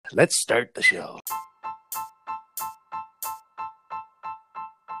let's start the show.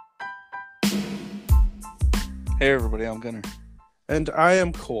 Hey everybody, I'm Gunnar, And I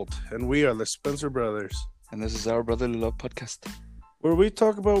am Colt, and we are the Spencer Brothers, and this is our Brotherly Love podcast. where we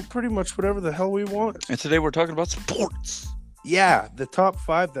talk about pretty much whatever the hell we want. And today we're talking about sports. Yeah, the top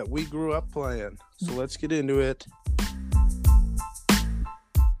 5 that we grew up playing. So let's get into it.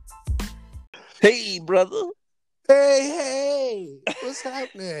 Hey, brother. Hey, what's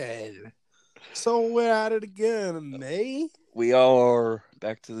happening? So we're at it again, eh? We are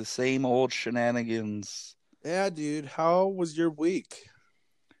back to the same old shenanigans. Yeah, dude. How was your week?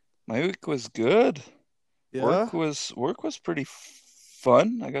 My week was good. Yeah? Work was pretty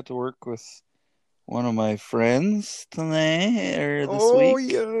fun. I got to work with one of my friends today or this Oh,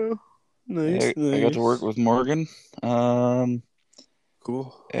 week. yeah. Nice, I got to work with Morgan.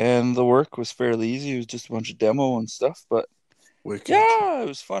 Cool. And the work was fairly easy. It was just a bunch of demo and stuff, but Wicked. yeah, it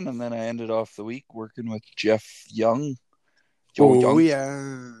was fun. And then I ended off the week working with Jeff Young. Yeah.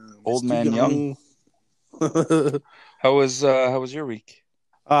 Old Mr. man Young. How was your week?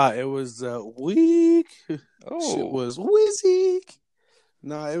 It was weak. Oh, It was weak.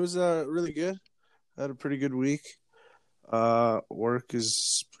 No, it was really good. I had a pretty good week. Work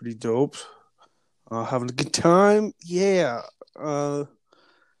is pretty dope. Having a good time. Yeah.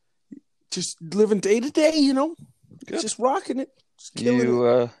 Just living day to day, you know. good. Just rocking it. Just killing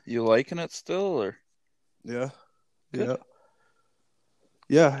it. You liking it still, or? Yeah. Good. Yeah.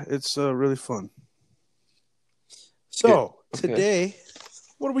 Yeah, it's really fun. So, Okay. today,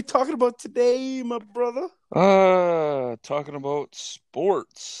 what are we talking about today, my brother? Talking about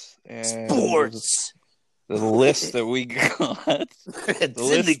sports and Sports. the list that we got. It's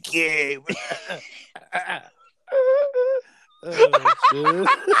in the game. Oh, shit.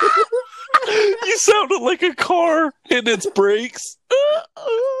 You sounded like a car hitting its brakes.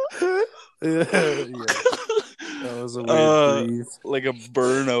 Yeah. That was a weird breathe. Like a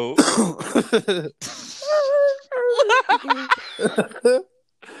burnout.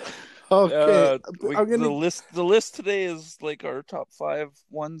 Okay, The list today is like our top 5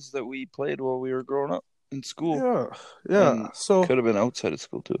 ones that we played while we were growing up in school. Yeah. And So could have been outside of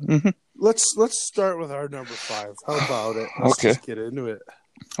school too. let's start with our number 5. How about it? Let's Okay. just get into it.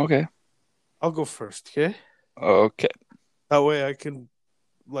 Okay. I'll go first. Okay. Okay. That way I can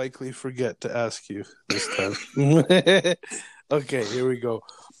likely forget to ask you this time. Okay, here we go.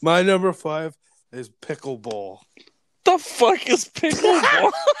 My number 5 is pickleball. The fuck is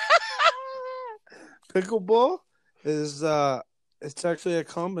pickleball? Pickleball is it's actually a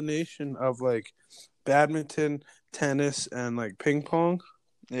combination of like badminton, tennis, and like ping pong.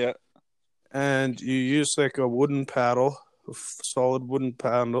 Yeah. And you use like a wooden paddle, solid wooden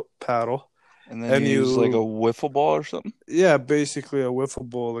paddle. And then you use like a wiffle ball or something? Yeah, basically a wiffle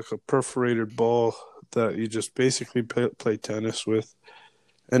ball, like a perforated ball that you just basically play tennis with.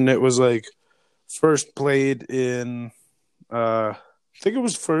 And it was like first played in I think it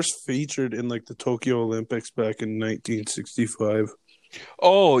was first featured in like the Tokyo Olympics back in 1965.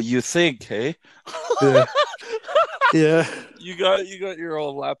 Oh, you think, hey? Yeah. Yeah. You got your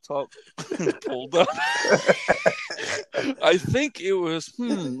old laptop pulled up. I think it was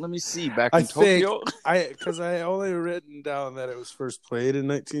let me see, back in Tokyo. Because I only written down that it was first played in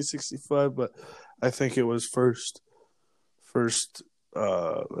 1965, but I think it was first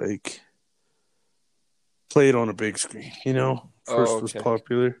like played on a big screen, you know? First was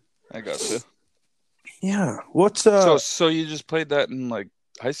popular. I gotcha. Yeah. What's so you just played that in like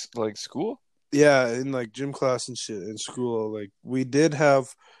school? Yeah, in like gym class and shit in school. Like we did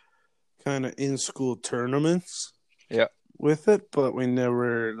have kind of in school tournaments. Yeah. With it, but we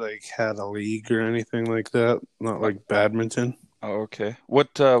never like had a league or anything like that. Not like badminton. Oh, okay.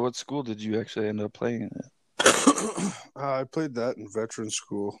 What school did you actually end up playing in? I played that in veteran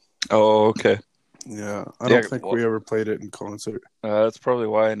school. Oh, okay. Yeah, I don't think we ever played it in concert. That's probably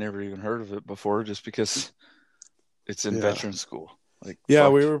why I never even heard of it before, just because it's in veteran school. Like, yeah,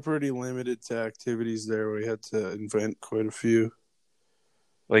 we were pretty limited to activities there. We had to invent quite a few.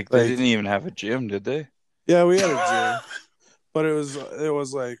 Like they didn't even have a gym, did they? Yeah, we had a gym, but it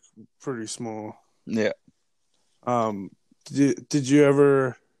was like pretty small. Yeah. Did you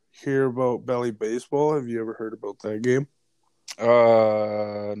ever hear about Belly Baseball? Have you ever heard about that game?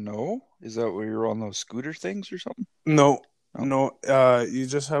 No. Is that where you're on those scooter things or something? No. You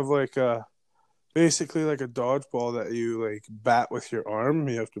just have like basically like a dodgeball that you like bat with your arm.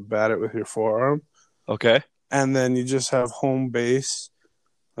 You have to bat it with your forearm. Okay. And then you just have home base,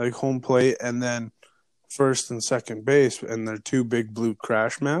 like home plate, and then first and second base, and they're 2 big blue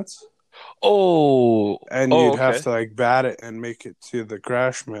crash mats. Oh, and oh, you'd have okay. to like bat it and make it to the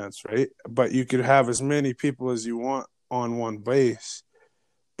crash mats, right? But you could have as many people as you want on one base,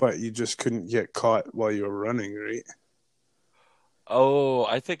 but you just couldn't get caught while you were running, right? Oh,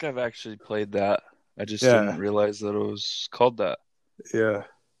 I think I've actually played that. I just didn't Yeah, realize that it was called that. yeah,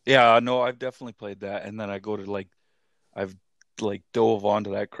 Yeah, no, I've definitely played that. And then I go to like, I've like dove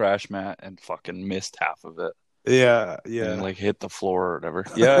onto that crash mat and fucking missed half of it yeah, and yeah. like hit the floor or whatever.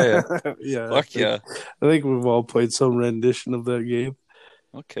 Yeah, yeah. Yeah, Fuck yeah. I think we've all played some rendition of that game.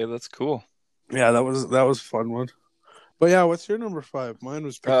 Okay, that's cool. Yeah, that was a fun one. But yeah, what's your number five? Mine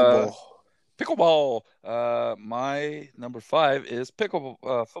was Uh, pickleball. Pickleball. My number five is pickle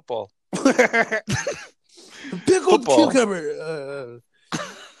football. Pickled Football. cucumber.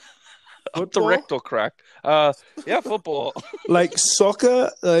 Up the Football? rectal crack. Yeah, football. Like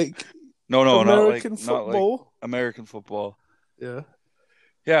soccer? Like No, no, American not like football? American football. Yeah.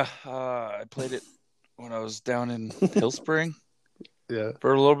 Yeah, I played it when I was down in Hillspring Yeah.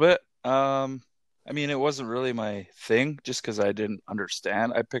 for a little bit. I mean, it wasn't really my thing just because I didn't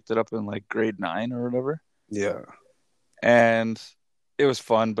understand. I picked it up in like grade 9 or whatever, Yeah. and it was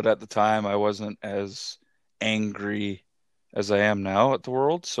fun. But at the time, I wasn't as angry as I am now at the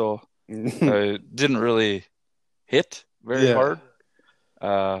world, so I didn't really hit very Yeah. hard.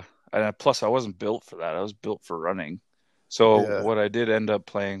 Uh, and plus, I wasn't built for that. I was built for running. So Yeah. what I did end up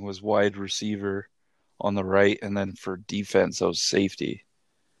playing was wide receiver on the right, and then for defense, I was safety.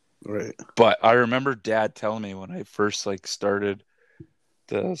 Right. But I remember Dad telling me when I first like started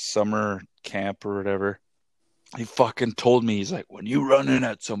the summer camp or whatever, he fucking told me, he's like, when you run in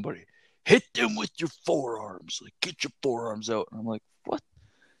at somebody, hit them with your forearms, like get your forearms out. And I'm like, what?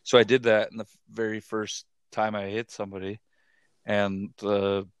 So I did that in the very first time I hit somebody, and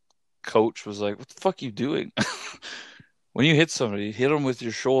the coach was like, what the fuck are you doing? When you hit somebody, hit them with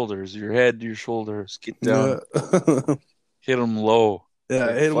your shoulders, your head, your shoulders, get Yeah. down, hit them low. Yeah.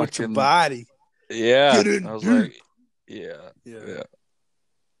 Like Hit him with your fucking, body. yeah. Get I in was deep. like, yeah, Yeah. yeah.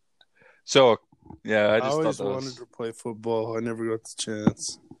 So, yeah, I I just thought always that wanted was, to play football. I never got the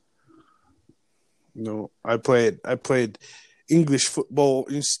chance. No. I played English football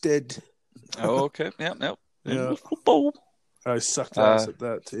instead. oh, okay. Yep, yep. Yeah. English football. I sucked Uh, ass at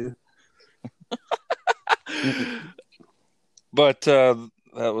that too. but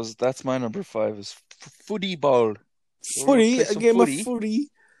that's my number five is footy ball. We're gonna Footy, play a some game of footy. footy.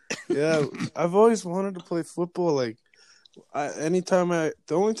 Yeah, I've always wanted to play football. Like, the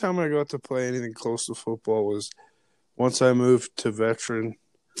only time I got to play anything close to football was once I moved to Veteran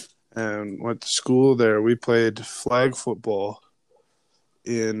and went to school there. We played flag football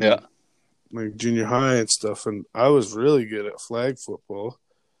Yeah. in like junior high and stuff, and I was really good at flag football.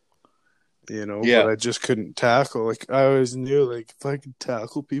 But Yeah. I just couldn't tackle. Like, I always knew, like, if I could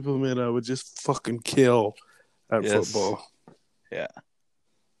tackle people, man, I would just fucking kill at Yes. football. Yeah.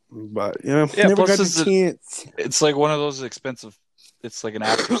 But, Yeah. never Plus, got the chance. it's like one of those expensive. It's like an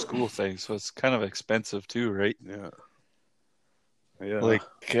after school thing, so it's kind of expensive too, right? Yeah. Yeah. Like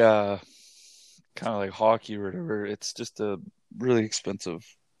kind of like hockey or whatever. It's just a really expensive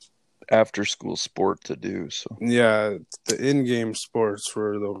after school sport to do. So Yeah, the in-game sports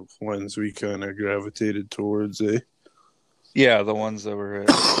were the ones we kind of gravitated towards, eh? yeah, the ones that were at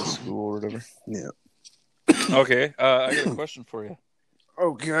the school or whatever. Yeah. Okay, I got a question for you.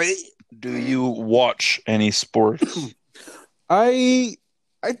 Okay. Do you watch any sports? I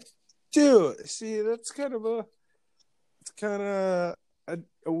do. See, that's kind of a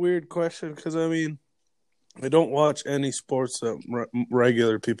weird question because, I mean, I don't watch any sports that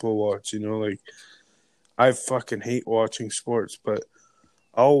regular people watch, like I fucking hate watching sports, but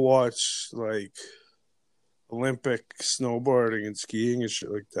I'll watch like Olympic snowboarding and skiing and shit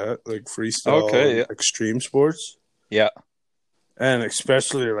like that, like freestyle Okay, and yeah. extreme sports. Yeah. And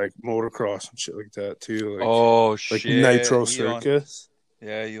especially like motocross and shit like that too. Like, Oh like shit! Nitro Circus.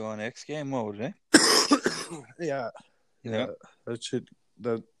 You on X game mode, eh? Yeah. Yeah.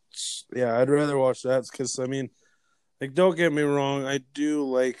 I'd rather watch that because, I mean, like, don't get me wrong, I do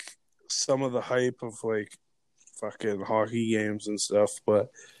like some of the hype of like fucking hockey games and stuff, but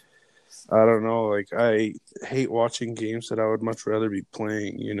I don't know, like, I hate watching games that I would much rather be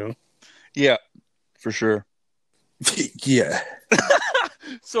playing, Yeah, for sure. Yeah.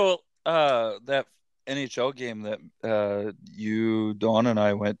 So, that NHL game that you, Dawn, and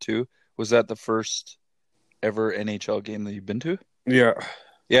I went to, was that the first ever NHL game that you've been to? Yeah.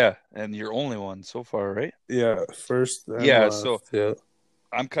 Yeah, and your only one so far, right? Yeah. First and Yeah, last. so Yeah.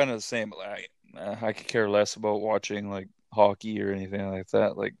 I'm kind of the same. Like, I could care less about watching like hockey or anything like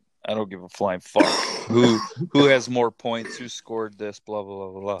that. Like, I don't give a flying fuck who has more points, who scored this, blah blah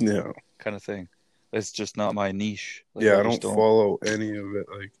blah blah, Yeah. kind of thing. That's just not my niche. Like, Yeah, I don't follow any of it.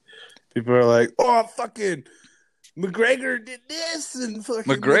 Like, people are like, "Oh, fucking McGregor did this, and fucking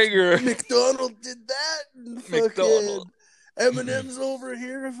McGregor, McDonald did that, and fucking McDonald. Eminem's over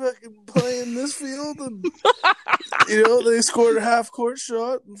here fucking playing this field, and they scored a half-court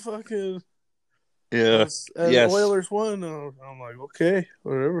shot, and fucking yeah, and the Oilers won." I'm like, okay,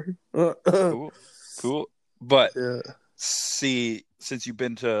 whatever. Cool. But yeah. See, since you've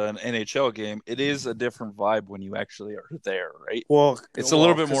been to an NHL game, it is a different vibe when you actually are there, right? Well, it's a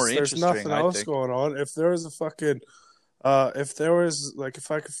little bit more interesting. There's nothing else going on. If there was if I could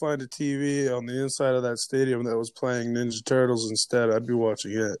find a TV on the inside of that stadium that was playing Ninja Turtles instead, I'd be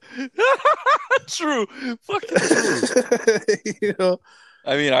watching it. True. Fucking true.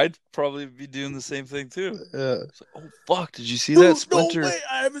 I mean, I'd probably be doing the same thing too. Yeah. It's like, oh fuck! Did you see that Splinter? No way!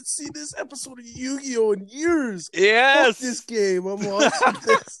 I haven't seen this episode of Yu-Gi-Oh in years. Yes. Fuck this game. I'm watching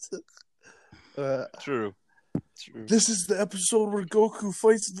this. True. This is the episode where Goku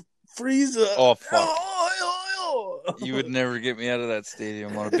fights Frieza. Oh fuck! You would never get me out of that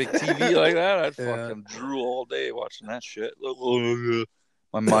stadium on a big TV like that. I'd fucking drool all day watching that shit.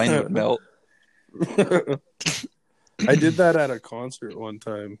 My mind would melt. I did that at a concert one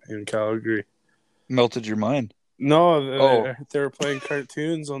time in Calgary. Melted your mind? No, they were playing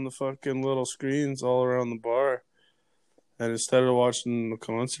cartoons on the fucking little screens all around the bar. And instead of watching the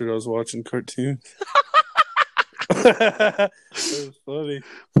concert, I was watching cartoons. It was funny.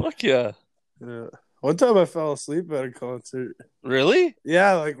 Fuck yeah. Yeah. One time I fell asleep at a concert. Really?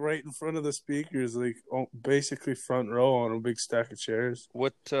 Yeah, like right in front of the speakers, like basically front row on a big stack of chairs.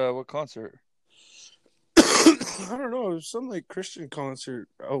 What concert? I don't know. It was some like Christian concert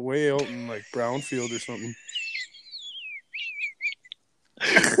way out in like Brownfield or something.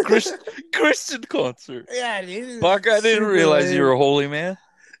 Christian concert. Yeah, dude. Fuck! I didn't realize you were a holy man.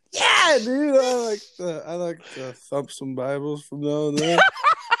 Yeah, dude. I like to thump some Bibles from now and then.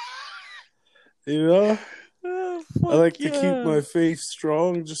 I like to keep my faith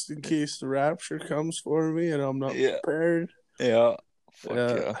strong just in case the rapture comes for me and I'm not prepared. Yeah. Fuck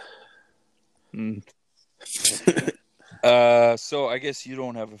yeah. So I guess you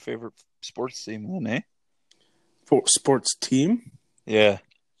don't have a favorite sports team then, eh? Sports team? Yeah.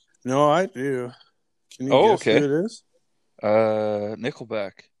 No, I do. Can you guess who it is?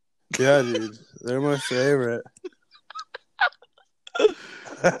 Nickelback. Yeah, dude. They're my favorite.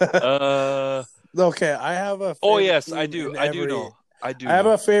 Okay, I have a favorite Oh yes, team I do. I have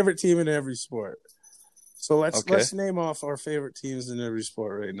a favorite team in every sport. So let's name off our favorite teams in every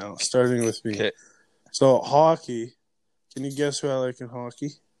sport right now, starting with me. Okay. So hockey. Can you guess who I like in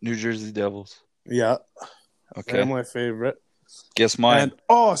hockey? New Jersey Devils. Yeah. Okay. They're my favorite. Guess mine.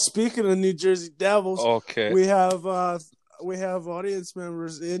 And speaking of New Jersey Devils, okay, we have audience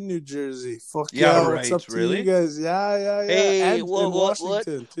members in New Jersey. Fuck yeah, right. What's up to really? you guys? Yeah. Hey, and in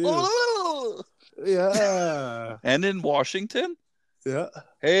Washington too. Yeah. And in Washington? Yeah.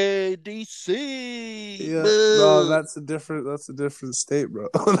 Hey, DC. Yeah. No, that's a different state, bro.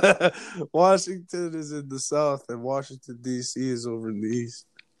 Washington is in the south, and Washington DC is over in the east.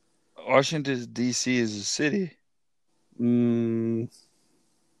 Washington DC is a city. I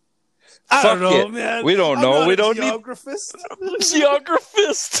don't know, man. We don't know. We don't geographist.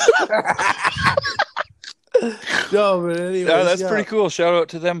 Geographist. No, but anyway. That's pretty cool. Shout out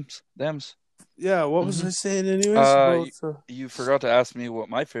to thems. Yeah, what was I saying anyways? You forgot to ask me what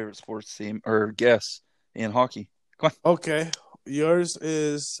my favorite sports team or guess in hockey. Come on. Okay. Yours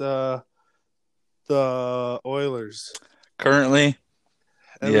is the Oilers. Currently.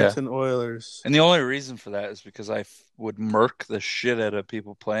 Edmonton Oilers. And the only reason for that is because I would murk the shit out of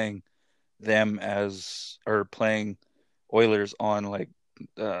people playing them playing Oilers on like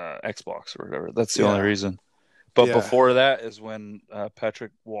Xbox or whatever. That's the only reason. But before that is when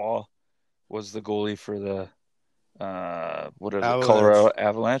Patrick Waugh was the goalie for the Colorado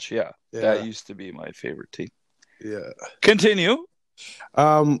Avalanche. Yeah, that used to be my favorite team. Yeah. Continue.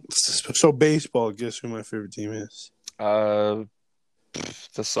 So baseball. Guess who my favorite team is?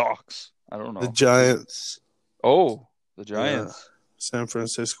 The Sox. I don't know. The Giants. Oh, the Giants. Yeah. San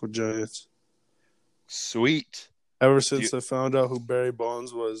Francisco Giants. Sweet. Ever since I found out who Barry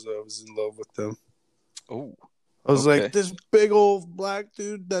Bonds was, I was in love with them. Oh. I was like, this big old black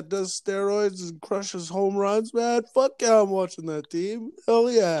dude that does steroids and crushes home runs, man. Fuck yeah, I'm watching that team.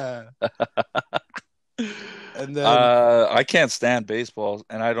 Hell yeah. And then I can't stand baseball,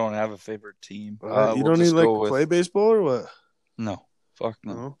 and I don't have a favorite team. You don't even play baseball or what? No. Fuck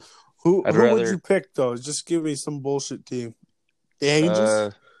no. Who would you pick, though? Just give me some bullshit team. The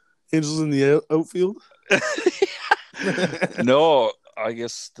Angels? Angels in the outfield. No, I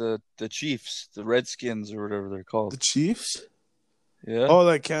guess the Chiefs, the Redskins, or whatever they're The called. Chiefs. Yeah. Oh,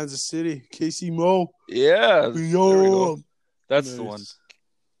 like Kansas City, Casey Mo. Yeah. There we go. That's nice. the one.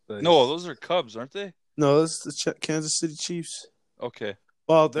 Nice. No, those are Cubs, aren't they? No, that's the Kansas City Chiefs. Okay.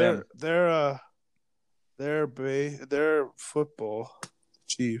 Well, they're football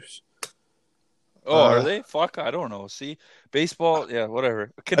Chiefs. Oh, are they? Fuck, I don't know. See, baseball, yeah,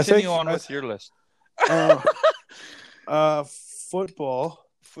 whatever. Continue on with your list. Football.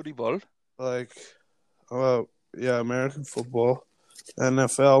 Footy ball. Like, yeah, American football.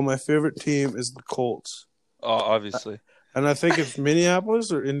 NFL. My favorite team is the Colts. Oh, obviously. And I think it's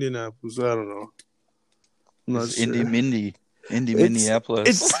Minneapolis or Indianapolis. I don't know. I'm not sure. Minneapolis.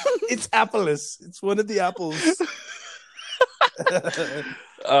 It's Apples. It's one of the apples.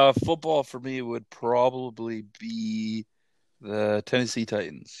 Football for me would probably be the Tennessee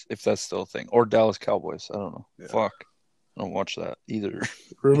Titans, if that's still a thing, or Dallas Cowboys. I don't know. Yeah. Fuck, I don't watch that either.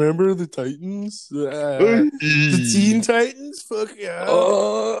 Remember the Titans? The Teen Titans? Fuck yeah!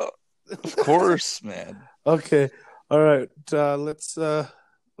 Of course, man. Okay, all right. Let's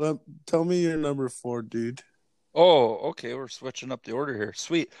tell me your number 4, dude. Oh, okay. We're switching up the order here.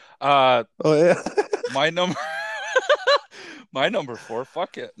 Sweet. Oh yeah. My number 4.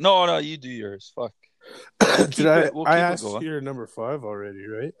 Fuck it. No, you do yours. Fuck. I asked you your number 5 already,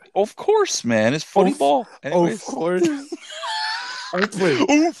 right? Of course, man. It's footy ball. Anyways. Of course.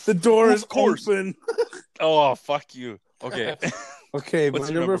 Open. The door is open. Oh, fuck you. Okay. Okay, my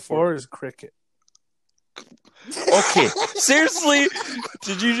number 4 is cricket. Okay, seriously?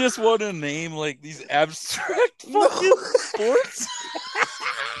 Did you just want to name like these abstract fucking sports?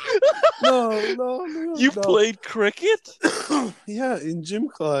 No. You played cricket? Yeah, in gym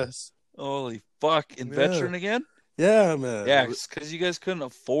class. Holy fuck! In veteran again? Yeah, man. Yeah, because you guys couldn't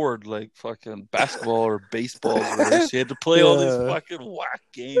afford like fucking basketball or baseball or whatever, so you had to play all these fucking whack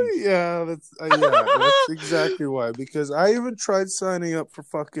games. Yeah, that's exactly why. Because I even tried signing up for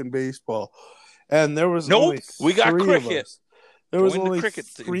fucking baseball. And there was only we got cricket. There was only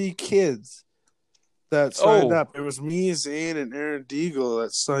 3 kids that signed up. It was me, Zane, and Aaron Deagle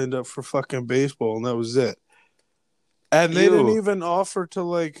that signed up for fucking baseball, and that was it. And they didn't even offer to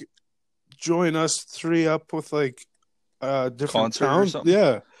like join us 3 up with like different towns. Or something.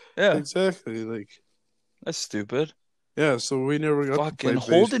 Yeah, exactly. Like that's stupid. Yeah, so we never got fucking to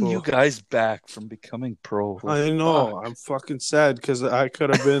play holding baseball. you guys back from becoming pro. I know. Fuck. I'm fucking sad because I could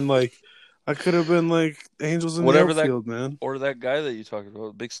have been like. Angels in the outfield, man. Or that guy that you talked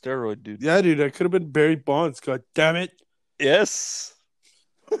about, big steroid dude. Yeah, dude, I could have been Barry Bonds. God damn it. Yes.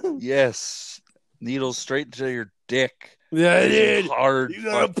 Yes. Needles straight into your dick. Yeah, I did. Hard. You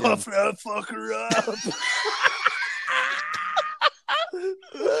gotta puff that fucker up.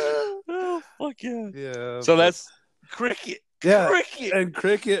 Oh, fuck yeah. Yeah. So that's cricket. Yeah. Cricket. And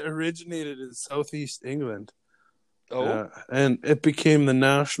cricket originated in Southeast England. Oh. Yeah, and it became the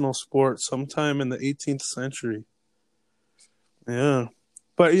national sport sometime in the 18th century. Yeah.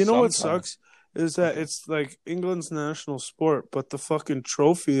 But you know what sucks? Is that it's like England's national sport, but the fucking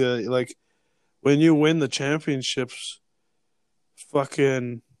trophy, like when you win the championships,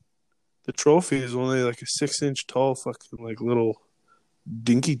 fucking the trophy is only like a 6-inch tall fucking like little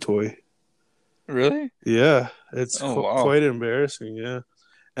dinky toy. Really? Yeah. It's quite embarrassing, yeah.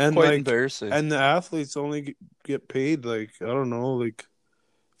 And quite embarrassing. And the athletes only get paid like I don't know, like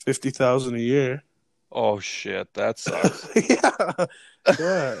 $50,000 a year. Oh shit, that sucks.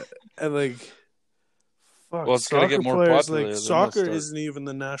 Yeah, and like, fuck. Well, it's gonna get more popular. Like soccer isn't even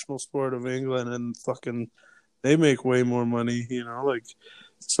the national sport of England, and fucking they make way more money. You know, like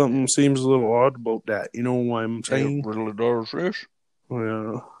something seems a little odd about that. You know why I'm saying? It really does, fish.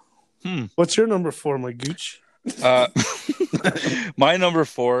 Oh, yeah. What's your number 4, my gooch? My number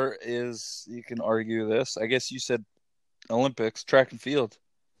 4 is, you can argue this, I guess you said Olympics, track and field.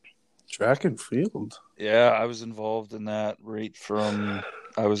 Track and field? Yeah, I was involved in that right from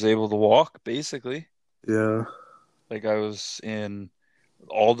I was able to walk, basically. Yeah. Like I was in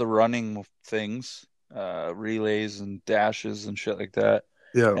all the running things, relays and dashes and shit like that.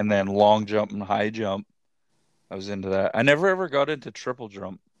 Yeah. And then long jump and high jump. I was into that. I never ever got into triple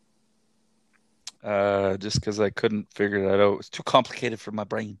jump. Just because I couldn't figure that out. It was too complicated for my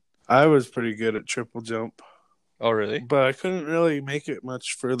brain. I was pretty good at triple jump. Oh, really? But I couldn't really make it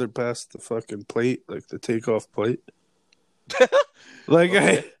much further past the fucking plate, like the takeoff plate. Like,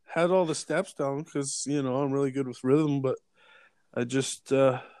 okay. I had all the steps down because, you know, I'm really good with rhythm, but I just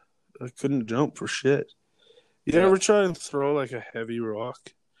I couldn't jump for shit. You ever try and throw, like, a heavy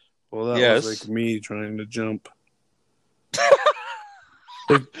rock? Well, that was, like, me trying to jump.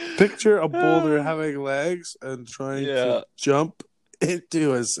 Like, picture a boulder having legs and trying to Yeah, jump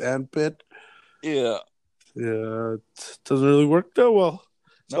into a sand pit. yeah. Yeah, it doesn't really work that well.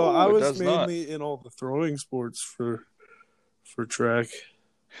 So I No, it was does not. mainly in all the throwing sports for track.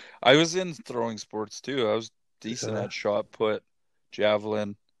 I was in throwing sports too. I was decent Yeah, at shot put,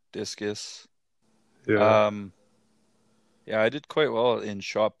 javelin, discus. yeah. Um, yeah, I did quite well in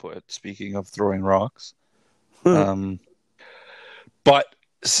shot put, speaking of throwing rocks. Um, but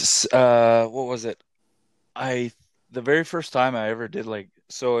what was it? I the very first time I ever did like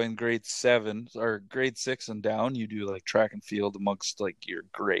so in grade 7 or grade 6 and down, you do like track and field amongst like your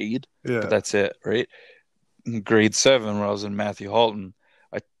grade, but Yeah, that's it, right? In grade 7, when I was in Matthew Halton,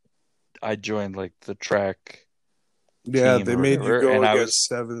 I I joined like the track yeah. team They or made you whatever, go and I was against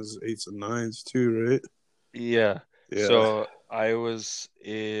sevens, eights, and nines too, right? yeah. Yeah, So I was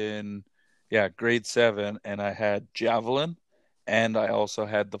in grade 7, and I had javelin, and I also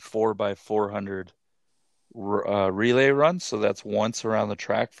had the 4x400 relay run. So that's once around the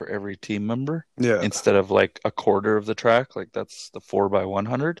track for every team member yeah, instead of like a quarter of the track. Like that's the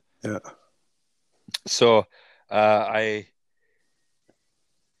 4x100. yeah. So I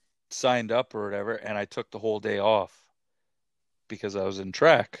signed up or whatever, and I took the whole day off because I was in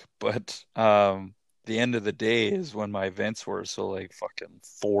track. But the end of the day is when my events were, so like fucking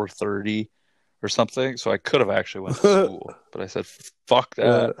 4:30 or something. So I could have actually went to school, but I said fuck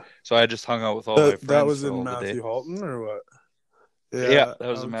Yeah. that. So I just hung out with all my That friends was for in all the day. Matthew Halton or what? Yeah, Yeah. that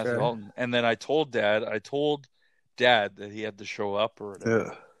was in Matthew Okay. Halton. And then I told dad that he had to show up or whatever.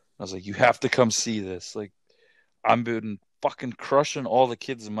 Yeah. I was like, you have to come see this. Like, I'm been fucking crushing all the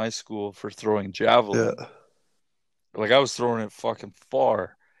kids in my school for throwing Yeah. javelin. Like, I was throwing it fucking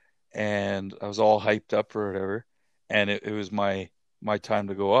far, and I was all hyped up or whatever. And it was my time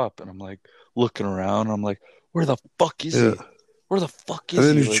to go up. And I'm like looking around. I'm like, where the fuck is Yeah. he? Where the fuck And is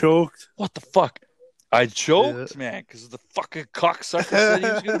then he? you Like, choked. what the fuck? I Yeah. choked, man, because the fucking cocksucker said he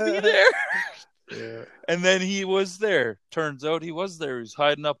was gonna be there. Yeah. And then he was there. Turns out he was there. He was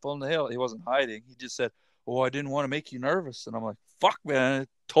hiding up on the hill. He wasn't hiding. He just said, "Oh, I didn't want to make you nervous." And I'm like, "Fuck, man!"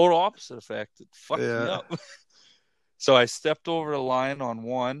 Total opposite effect. It fucked me Yeah. up. So I stepped over the line on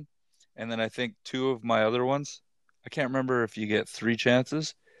one, and then I think two of my other ones. I can't remember if you get three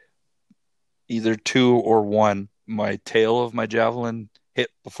chances, either two or one. My tail of my javelin hit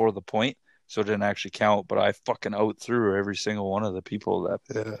before the point, so it didn't actually count. But I fucking out threw every single one of the people that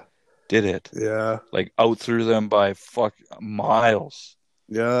Yeah. did it. Yeah. Like out threw them by fuck miles.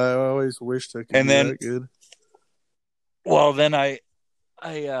 Yeah. I always wished I could And be then, that good. well, then I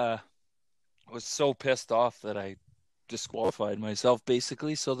was so pissed off that I disqualified myself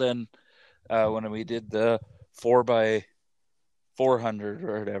basically. So then, when we did the 4x400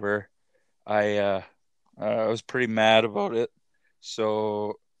 or whatever, I was pretty mad about it.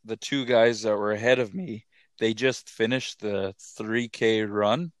 So the two guys that were ahead of me, they just finished the 3K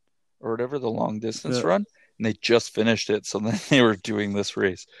run or whatever, the long distance Yeah. run, and they just finished it. So then they were doing this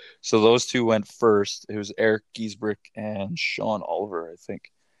race. So those two went first. It was Eric Giesbrick and Sean Oliver, I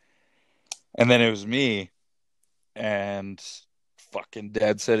think. And then it was me, and fucking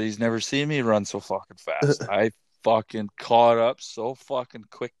dad said he's never seen me run so fucking fast. I fucking caught up so fucking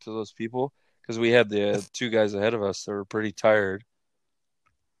quick to those people because we had the two guys ahead of us that were pretty tired.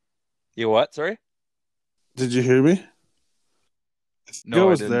 You what? Sorry? Did you hear me? I think I No, I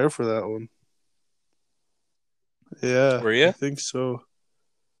was didn't. there for that one. Yeah, Were I you? think so.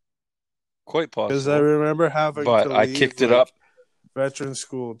 Quite Because I possible. remember having to But I leave kicked it up. like veteran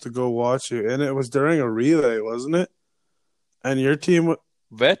school to go watch you, and it was during a relay, wasn't it? And your team,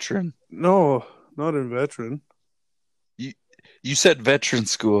 Veteran. no, not in veteran. You said veteran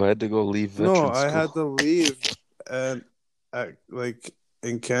school. I had to go leave No, veteran I school. had to leave and at like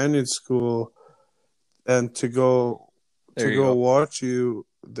in Canyon school and There to you go go. watch you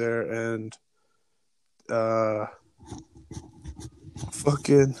there and uh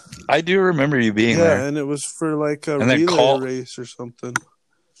fucking I do remember you being yeah, there. and it was for like a And then relay race or something.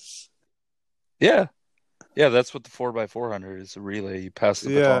 Yeah. Yeah, that's what the 4x400 is, a relay. You pass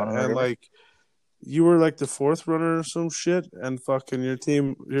the Yeah, baton or and whatever. like you were like the fourth runner or some shit, and fucking your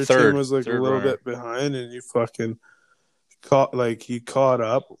team Third was like a little runner. bit behind, and you fucking you caught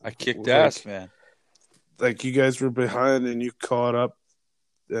up. I kicked ass, man. Like you guys were behind, and you caught up,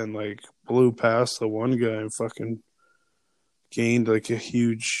 and like blew past the one guy and fucking gained like a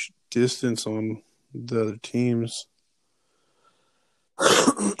huge distance on the other teams.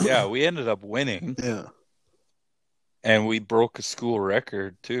 Yeah, we ended up winning, Yeah. and we broke a school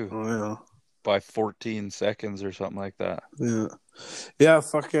record too Oh yeah. by 14 seconds or something like that. Yeah. Yeah.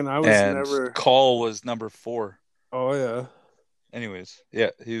 Fucking. I was And never. Call was number 4. Oh yeah. anyways, yeah,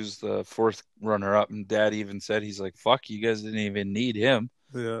 he was the fourth runner up, and Dad even said, he's like, "Fuck, you guys didn't even need him."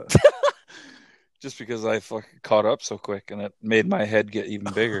 Yeah. Just because I fucking caught up so quick, and it made my head get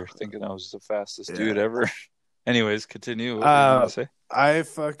even bigger, thinking I was the fastest dude ever. Anyways, continue. What were you gonna say? I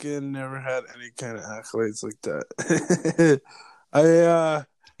fucking never had any kind of accolades like that. I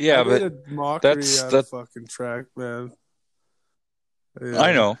Yeah, made but a mockery out of that fucking track, man. Yeah,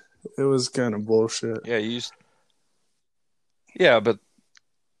 I know. it was kind of bullshit. Yeah, but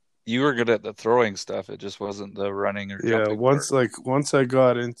you were good at the throwing stuff. It just wasn't the running or jumping once part. once I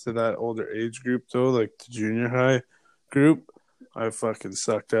got into that older age group though, like the junior high group, I fucking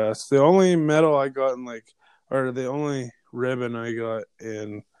sucked ass. The only medal I got in or the only ribbon I got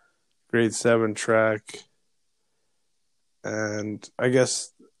in grade 7 track, and I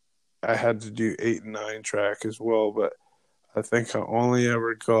guess I had to do 8 and 9 track as well, but I think I only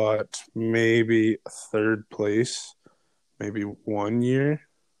ever got maybe third place, maybe 1 year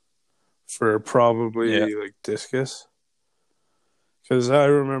for probably like discus. Because I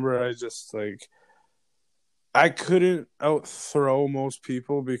remember I couldn't out throw most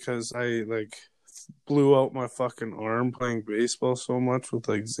people because I blew out my fucking arm playing baseball so much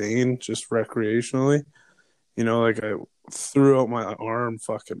with Zane just recreationally. I threw out my arm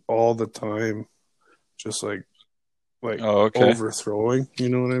fucking all the time, just overthrowing. You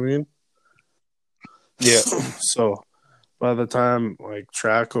know what I mean? Yeah. So by the time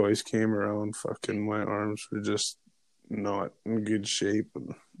track always came around, fucking my arms were just not in good shape.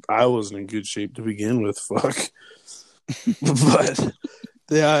 I wasn't in good shape to begin with. Fuck. But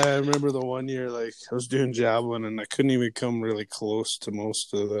yeah, I remember the 1 year I was doing javelin and I couldn't even come really close to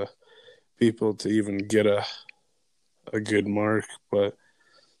most of the people to even get a good mark. But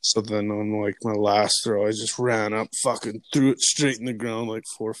so then on my last throw, I just ran up, fucking threw it straight in the ground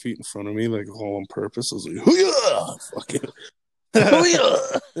 4 feet in front of me, all on purpose. I was like, hoo-yah! Fucking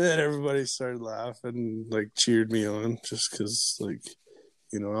hoo-yah! And everybody started laughing, cheered me on just because,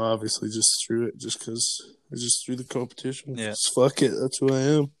 obviously just threw it just because I just threw the competition. Yeah. Just fuck it. That's who I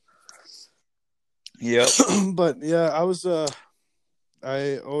am. Yep. But yeah,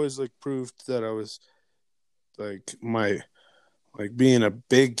 I always proved that I was being a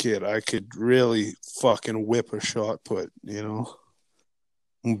big kid, I could really fucking whip a shot put, But,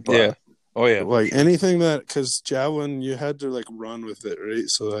 yeah. Oh yeah. Anything because javelin, you had to run with it, right?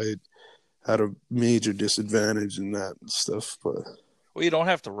 So I had a major disadvantage in that and stuff. But well, you don't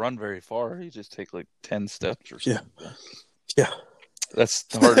have to run very far. You just take 10 steps or something. Yeah. That's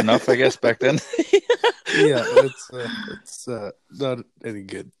hard enough, I guess, back then. Yeah, it's not any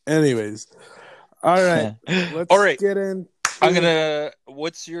good. Anyways, all right, let's get in. I'm gonna.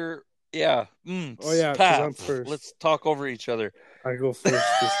 What's your? Yeah. Oh yeah, because I'm first. Let's talk over each other. I go first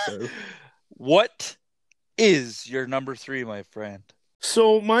this time. What is your number 3, my friend?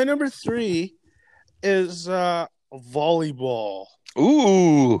 So my number 3 is volleyball.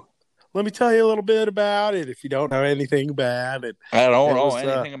 Ooh. Let me tell you a little bit about it if you don't know anything about it. I don't know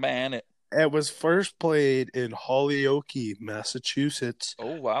anything about it. It was first played in Holyoke, Massachusetts.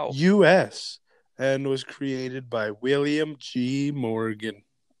 Oh, wow. U.S. and was created by William G. Morgan.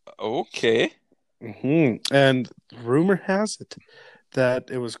 Okay. Mm-hmm. And rumor has it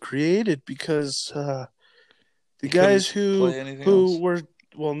that it was created because the guys who were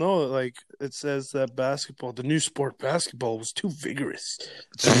it says that the new sport basketball was too vigorous,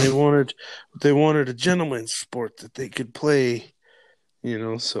 and they wanted a gentleman's sport that they could play,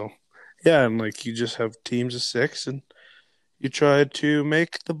 So yeah, and you just have teams of 6, and you try to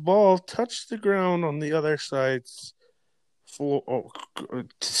make the ball touch the ground on the other side's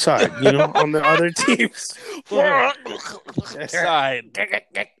side, on the other team's side.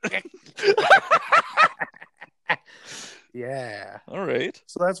 Yeah. All right.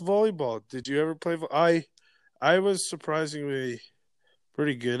 So that's volleyball. Did you ever play? I was surprisingly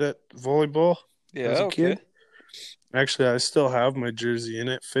pretty good at volleyball as a kid. Actually, I still have my jersey, and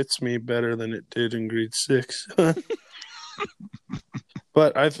it fits me better than it did in grade 6.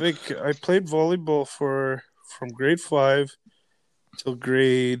 But I think I played volleyball from grade 5 till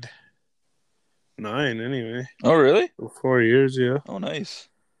grade 9 anyway. Oh, really? 4 years, yeah. Oh, nice.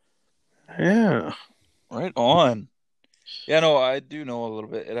 Yeah. Right on. Yeah, no, I do know a little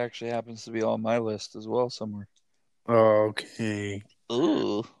bit. It actually happens to be on my list as well somewhere. Okay.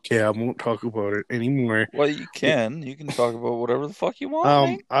 Ooh. Okay, I won't talk about it anymore. Well, you can. You can talk about whatever the fuck you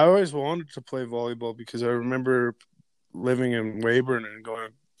want. I always wanted to play volleyball because I remember living in Weyburn and going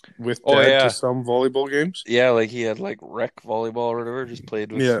with Dad to some volleyball games. Yeah, he had rec volleyball or whatever. Just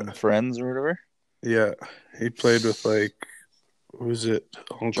played with some friends or whatever. Yeah, he played with who was it?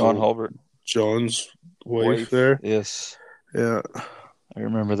 Uncle John Hulbert. John's wife there. Yes. Yeah. I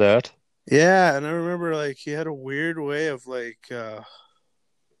remember that. Yeah, and I remember like he had a weird way of like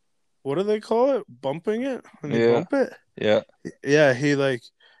what do they call it? Bumping it when you Yeah, bump it? yeah, Yeah, he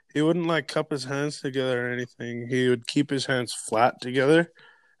wouldn't like cup his hands together or anything. He would keep his hands flat together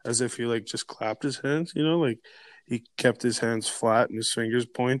as if he like just clapped his hands, like he kept his hands flat and his fingers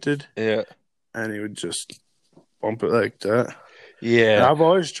pointed yeah, and he would just bump it like that. And yeah, I've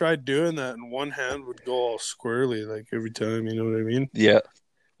always tried doing that and one hand would go all squirrely like every time, you know what I mean? yeah.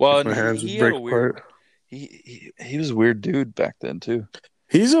 Well, Like and my hands he would had break a weird. apart. He was a weird dude back then too.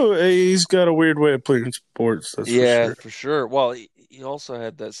 He's got a weird way of playing sports, that's for Yeah, sure. for sure. Well, he also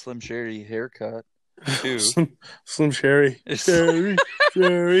had that Slim Shady haircut too. Slim Sherry. It's Sherry.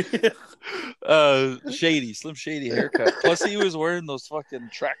 Slim Shady haircut. Plus, he was wearing those fucking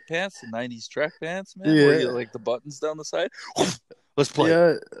track pants, the '90s track pants, man, where you Yeah. like the buttons down the side. Let's play.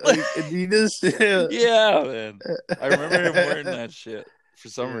 Yeah, like Adidas. Yeah. Yeah, man. I remember him wearing that shit for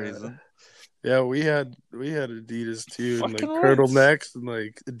some Yeah. reason. Yeah, we had Adidas too, and Fucking like rights. turtlenecks and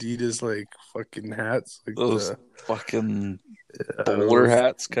like Adidas like fucking hats, like Those the fucking bowler those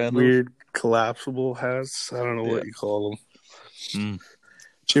hats, kind of. weird collapsible hats. I don't know Yeah. what you call them. Mm.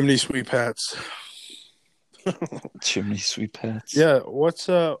 Chimney sweep hats. Chimney sweep hats. Yeah, what's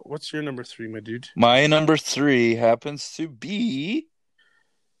your number 3, my dude? My number 3 happens to be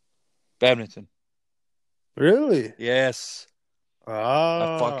badminton. Really? Yes. I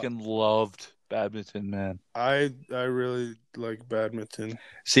Ah, fucking loved badminton, man. I really like badminton.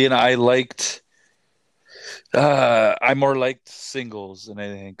 See, and I more liked singles than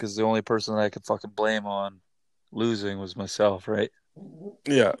anything because the only person that I could fucking blame on losing was myself, right?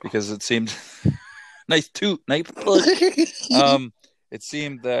 Yeah. Because it seemed nice push. It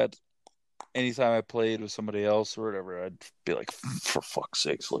seemed that anytime I played with somebody else or whatever, I'd be like, for fuck's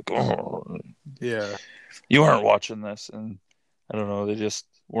sakes, like, oh, Yeah. you weren't watching this, and I don't know, they just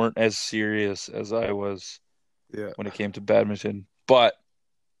weren't as serious as I was Yeah. when it came to badminton. But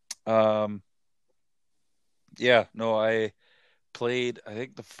yeah, no, I played. I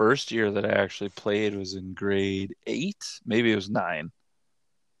think the first year that I actually played was in grade 8, maybe it was 9,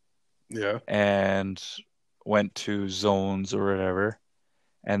 Yeah. and went to zones or whatever.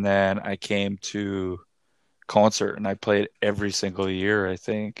 And then I came to concert and I played every single year, I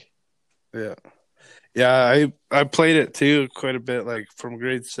think. Yeah. Yeah, I played it too quite a bit, like from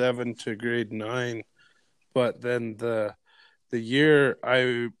grade 7 to grade 9. But then the year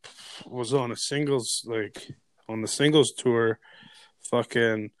I was on the singles tour,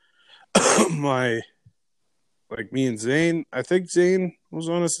 fucking my like me and Zane. I think Zane was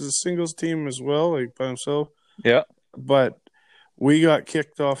on us as a singles team as well, like by himself. Yeah. But we got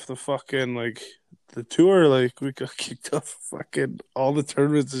kicked off the fucking like the tour. Like we got kicked off fucking all the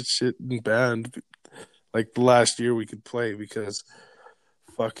tournaments and shit and banned. Like the last year we could play because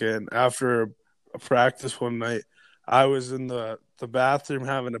fucking after a practice one night, I was in the bathroom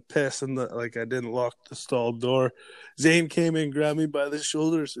having a piss and I didn't lock the stall door. Zane came in, grabbed me by the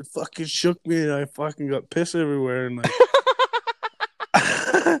shoulders, and fucking shook me, and I fucking got piss everywhere. And like,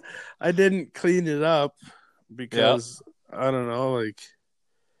 I didn't clean it up because I don't know, like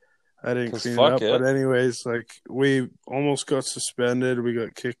I didn't clean it up. But anyways, like we almost got suspended. We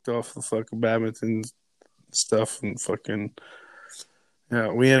got kicked off the fucking badminton stuff and fucking. Yeah,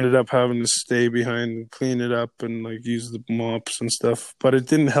 we ended up having to stay behind and clean it up and like use the mops and stuff. But it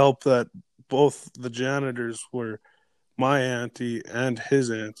didn't help that both the janitors were my auntie and his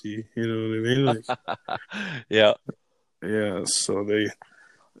auntie. You know what I mean? Like, Yeah. Yeah, so they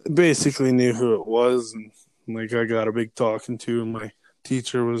basically knew who it was, and like I got a big talking to, and my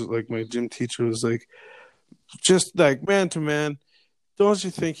teacher was like, my gym teacher was like, just like man to man. Don't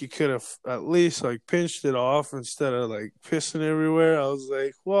you think you could have at least like pinched it off instead of like pissing everywhere? I was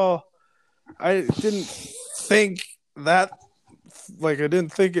like, well, I didn't think that, like I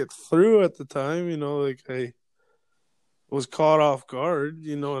didn't think it through at the time, like I was caught off guard,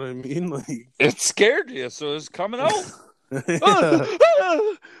 you know what I mean? Like it scared you, so it's coming out. Yeah.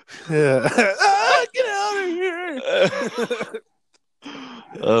 Yeah. Get out of here.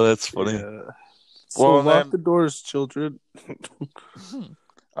 Oh, that's funny. Yeah. So Well, lock the doors, children.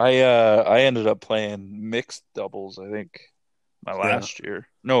 I ended up playing mixed doubles, I think, my last year.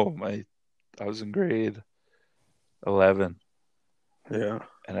 No, I was in grade 11. Yeah.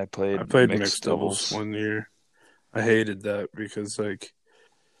 And I played mixed doubles 1 year. I hated that because like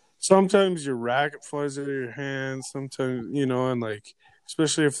sometimes your racket flies out of your hand, sometimes, and like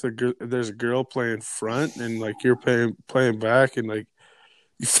especially if there's a girl playing front and like you're playing back and like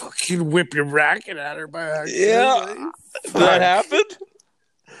you fucking whip your racket at her by accident. Yeah. Like, that happened?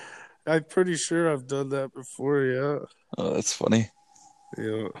 I'm pretty sure I've done that before. Yeah, Oh, that's funny.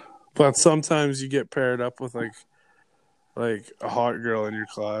 yeah. But sometimes you get paired up with like a hot girl in your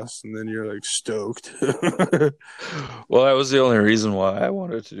class, and then you're like stoked. Well, that was the only reason why I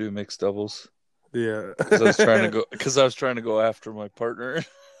wanted to do mixed doubles Yeah. because I was trying to go after my partner.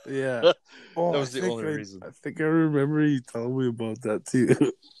 Yeah. That Oh, was the only reason. I think I remember you telling me about that too.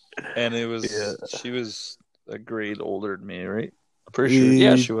 And Yeah. she was a grade older than me, right? I'm pretty sure.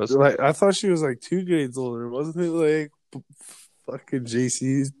 Yeah, she was. Like I thought she was like 2 grades older, wasn't it? Like fucking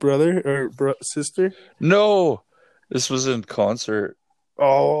JC's brother or sister? No, this was in concert.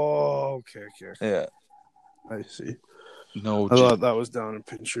 Oh, okay, okay. Yeah. I see. No, I thought that was down in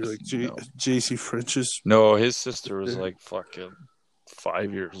Pincher, like no, JC French's. no. His sister was like fucking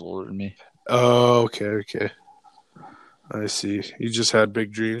 5 years older than me. Oh, okay, okay. I see. You just had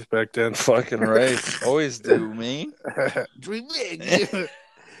big dreams back then. Fucking right. Always do, me. Dream big.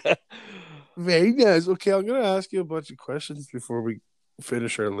 Very nice. Okay, I'm gonna ask you a bunch of questions before we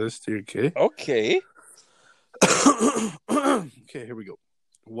finish our list here. Okay. Okay. Okay, here we go.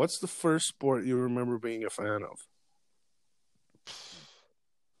 What's the first sport you remember being a fan of?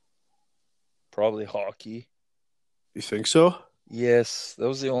 Probably hockey. You think so? Yes, that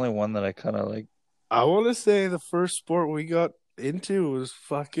was the only one that I kind of like. I want to say the first sport we got into was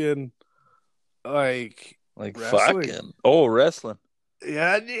fucking like wrestling. Fucking. Oh, wrestling.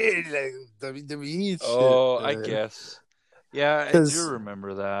 Yeah, dude, like WWE and shit. Oh, I guess. Yeah, I do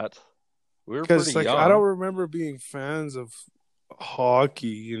remember that. We were pretty like young. I don't remember being fans of hockey.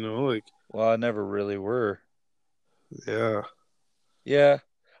 You know, like Well, I never really were. yeah. Yeah,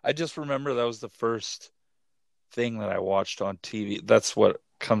 I just remember that was the first thing that I watched on TV. That's what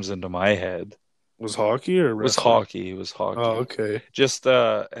comes into my head. Was hockey or wrestling? Was hockey. It was hockey. Oh, okay. Just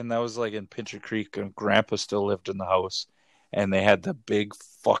and that was like in Pincher Creek, and Grandpa still lived in the house, and they had the big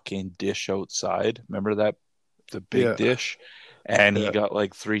fucking dish outside. Remember that? The big dish, and he got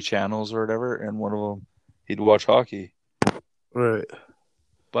like 3 channels or whatever, and one of them he'd watch hockey. Right.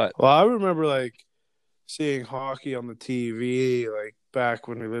 But well, I remember like seeing hockey on the TV, like back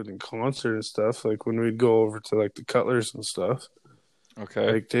when we lived in concert and stuff. Like when we'd go over to like the Cutlers and stuff.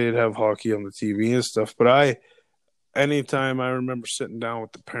 Okay. Like they'd have hockey on the TV and stuff. But anytime I remember sitting down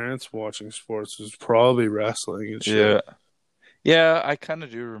with the parents watching sports was probably wrestling and shit. Yeah. Yeah, I kind of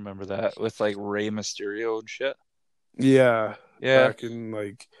do remember that with like Rey Mysterio and shit. Yeah. Yeah. Back in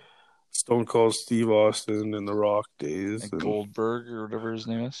like Stone Cold Steve Austin and The Rock days. And Goldberg or whatever his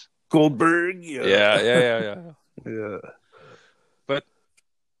name is. Goldberg, Yeah. Yeah. But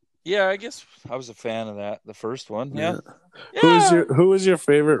yeah, I guess I was a fan of that. The first one, yeah. Who was your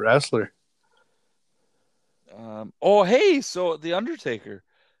favorite wrestler? So The Undertaker.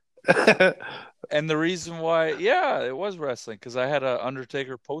 And the reason why, it was wrestling because I had an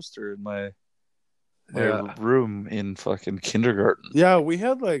Undertaker poster in my room in fucking kindergarten. Yeah, we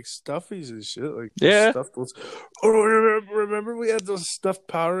had like stuffies and shit, like stuffed ones. Oh, remember we had those stuffed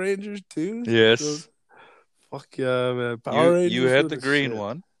Power Rangers too? Yes. Fuck yeah, man! Power Rangers. You had the green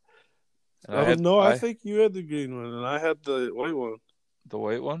one. I think you had the green one, and I had the white one. The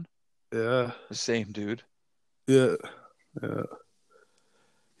white one? Yeah. The same dude. Yeah.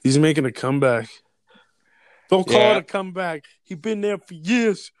 He's making a comeback. Don't call it a comeback. He's been there for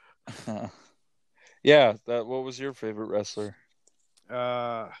years. Yeah. What was your favorite wrestler?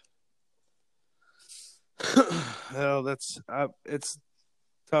 Hell, it's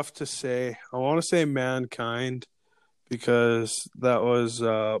tough to say. I want to say Mankind because that was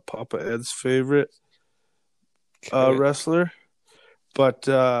Papa Ed's favorite wrestler. But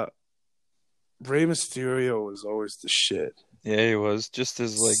Rey Mysterio was always the shit. Yeah, he was. Just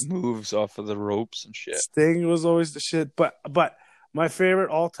his like moves off of the ropes and shit. Sting was always the shit. But my favorite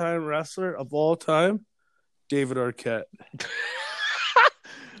all-time wrestler of all time, David Arquette.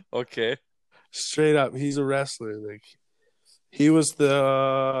 Okay. Straight up, he's a wrestler. Like he was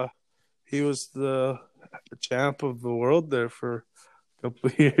the champ of the world there for a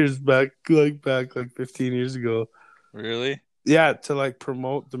couple of years back like 15 years ago. Really? Yeah, to like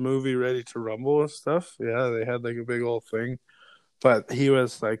promote the movie Ready to Rumble and stuff. Yeah, they had like a big old thing. But he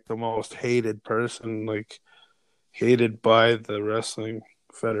was like the most hated person, like hated by the wrestling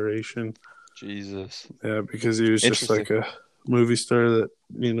federation. Jesus. Yeah, because he was just like a movie star that,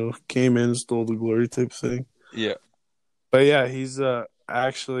 came in, stole the glory type thing. Yeah. But yeah, he's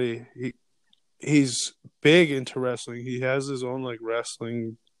he's big into wrestling. He has his own like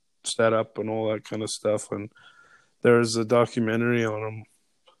wrestling setup and all that kind of stuff. And there was a documentary on him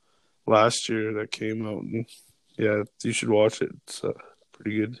last year that came out, and yeah, you should watch it. It's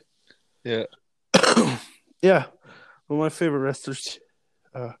pretty good. Yeah. Yeah. One of my favorite wrestlers.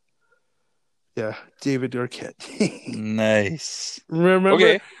 Yeah, David Arquette. Nice. remember,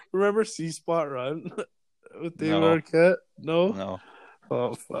 Okay. remember C Spot Run with David No. Arquette? No. No.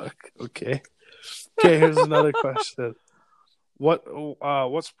 Oh fuck. Okay. Okay. Here's another question.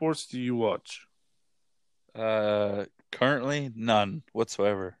 What sports do you watch? Currently none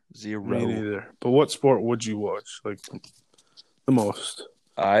whatsoever. Me Zero. neither. But what sport would you watch like the most?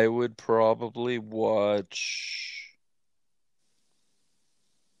 I would probably watch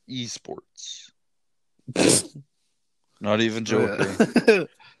esports. Not even Oh, joking. yeah.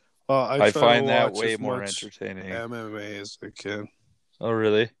 I I try to find that watch way as more much entertaining. MMA as I can. Oh,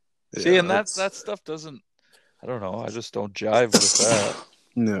 really? See, Yeah, and that stuff doesn't. I don't know. I just don't jive with that.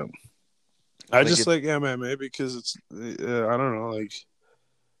 no. I Like just it. like MMA because it's I don't know, like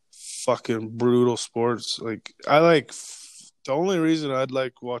fucking brutal sports. Like I like the only reason I'd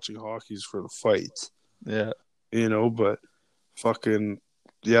like watching hockey is for the fights, Yeah. but fucking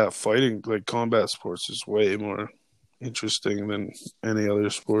yeah, fighting like combat sports is way more interesting than any other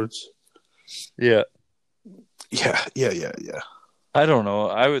sports. Yeah. Yeah. I don't know.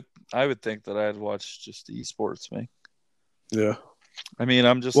 I would think that I'd watch just esports, man. Yeah. I mean,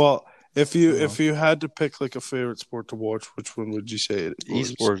 I'm just Well, if I you don't know. if you had to pick like a favorite sport to watch, which one would you say it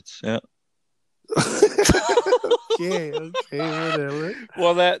was? Esports, yeah. Okay, whatever.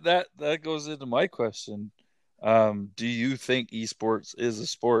 Well, that goes into my question. Do you think esports is a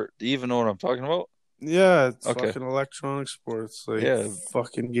sport? Do you even know what I'm talking about? Yeah, it's Okay. fucking electronic sports, like Yeah.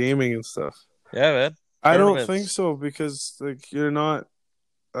 fucking gaming and stuff. Yeah, man. I don't think Tournaments. so because like you're not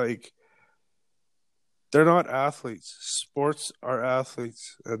like they're not athletes. Sports are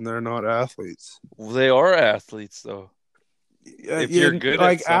athletes, and they're not athletes. They are athletes, though. If you're good at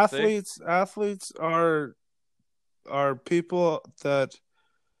Like something, athletes are people that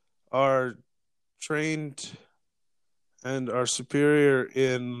are trained and are superior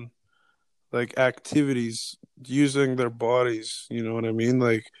in like activities using their bodies. You know what I mean?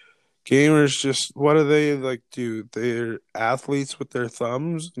 Like gamers, just what do they like do? They're athletes with their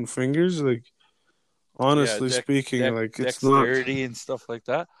thumbs and fingers. Like yeah, honestly speaking, like dexterity and stuff like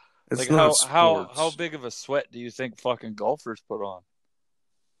that. it's Like not how sports. big of a sweat do you think fucking golfers put on?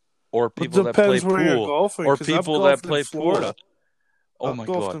 Or It people that play depends where you're pool, golfing, or because I've people that golfed in play Florida. pool. Oh I've my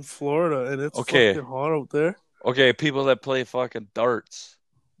golfed god. in Florida, and it's Okay. fucking hot out there. Okay, people that play fucking darts.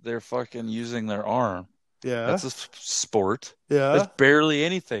 They're fucking using their arm. Yeah, That's a sport. yeah, That's barely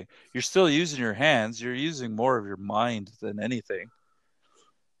anything. You're still using your hands. You're using more of your mind than anything.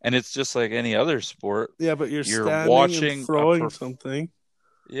 And it's just like any other sport. yeah. But you're You're standing and watching throwing something.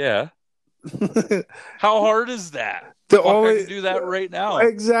 Yeah. How hard is that? The Fuck, I can do that right now.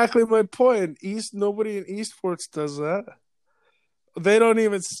 exactly my point. Nobody in esports does that. They don't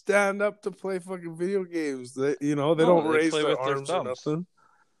even stand up to play fucking video games. They don't they raise play their with their arms or thumbs. nothing.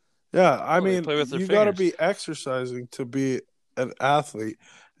 Yeah, I No, they mean, play with their you got to fingers. be exercising to be an athlete,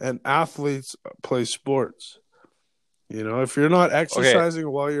 and athletes play sports. If you're not exercising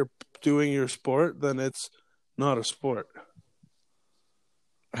while you're doing your sport, then it's not a sport.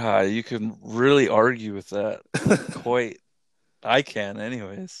 You can really argue with that. Quite. I can,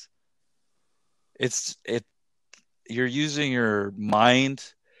 anyways. You're using your mind.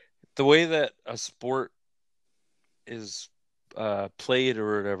 The way that a sport is played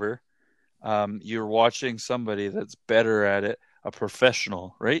or whatever, you're watching somebody that's better at it, a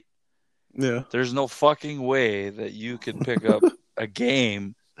professional, right? Yeah. There's no fucking way that you can pick up a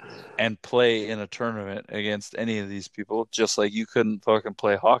game and play in a tournament against any of these people, just like you couldn't fucking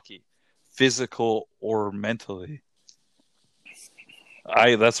play hockey, physical or mentally.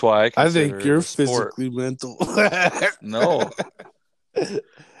 That's why I consider think you're it a sport. physically mental. No.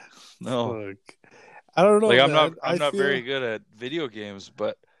 Fuck. I don't know. Like man. I'm not feel... very good at video games,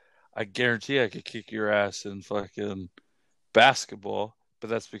 but I guarantee I could kick your ass in fucking basketball, but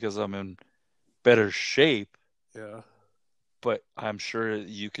that's because I'm in better shape. Yeah. But I'm sure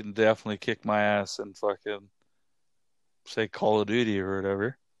you can definitely kick my ass in fucking say Call of Duty or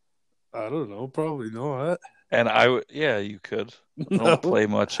whatever. I don't know. Probably not. And I would, yeah, you could. I don't play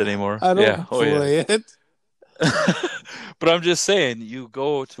much anymore. I don't yeah. play it. But I'm just saying, you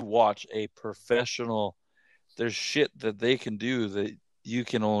go to watch a professional. There's shit that they can do that you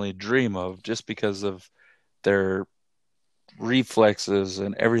can only dream of just because of their reflexes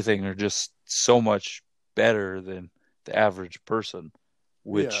and everything are just so much better than the average person,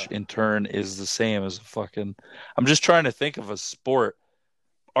 which in turn is the same as a fucking. I'm just trying to think of a sport.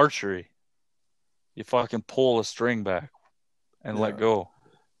 Archery. You fucking pull a string back and let go.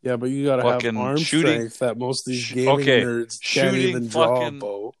 Yeah, but you gotta have arm strength that most of these gaming nerds can't even draw a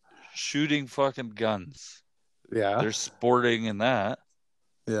bow. Shooting fucking guns. Yeah. They're sporting in that.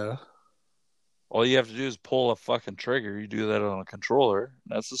 Yeah. All you have to do is pull a fucking trigger. You do that on a controller.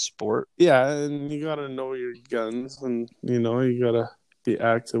 That's a sport. Yeah, and you gotta know your guns, and you gotta be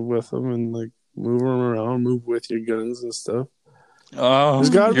active with them and like move them around, move with your guns and stuff. There's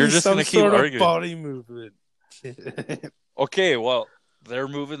gotta You're be just some gonna keep sort of arguing. body movement. Okay, well, they're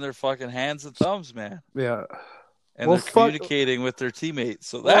moving their fucking hands and thumbs, man. Yeah. And Well, they're communicating with their teammates.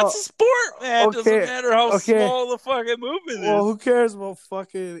 So Well, that's a sport, man. okay, Doesn't matter how okay. small the fucking movement Well, is. who cares about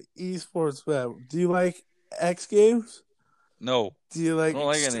fucking esports, man? Do you like X Games? No. Do you like I don't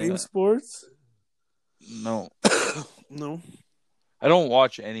like any of extreme that. sports? No. No. I don't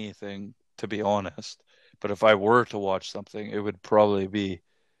watch anything, to be honest. But if I were to watch something, it would probably be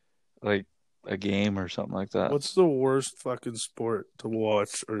like a game or something like that. What's the worst fucking sport to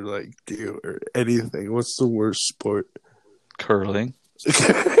watch or like do or anything? What's the worst sport? Curling.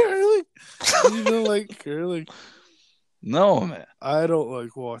 Curling? You don't like curling? No, man. I don't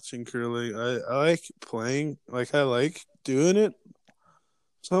like watching curling. I like playing. Like I like doing it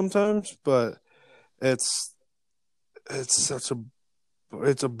sometimes, but it's such a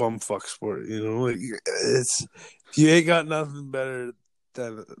bumfuck sport, Like it's you ain't got nothing better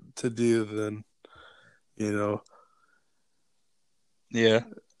than to do than Yeah.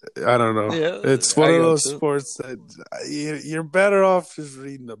 I don't know. Yeah, it's one I of those gotcha. sports that you're better off just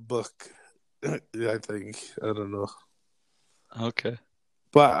reading a book. I think. I don't know. Okay.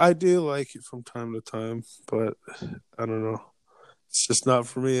 But I do like it from time to time. But I don't know. It's just not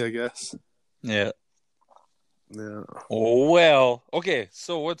for me, I guess. Yeah. Yeah. Oh, well. Okay,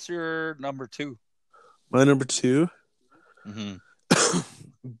 so what's your number 2? My number 2? Mm-hmm.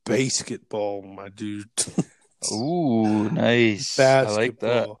 Basketball, my dude. Ooh, nice. Basketball. I like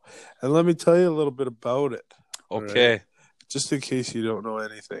that. And let me tell you a little bit about it. Okay. Right? Just in case you don't know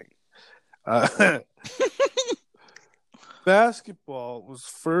anything. Basketball was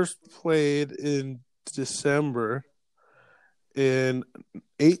first played in December in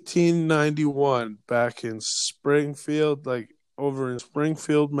 1891 back in Springfield, over in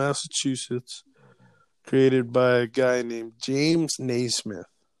Springfield, Massachusetts, created by a guy named James Naismith.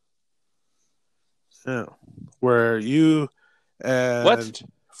 Yeah. Where you and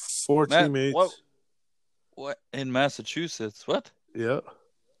 4 teammates. What? In Massachusetts? What? Yeah.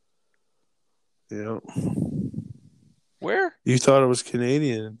 Yeah. Where? You thought it was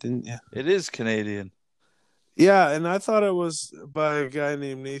Canadian, didn't you? It is Canadian. Yeah, and I thought it was by a guy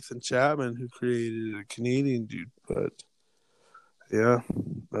named Nathan Chapman who created a Canadian dude, but yeah,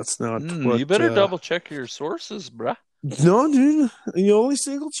 that's not what... You better double check your sources, bruh. No, dude, you only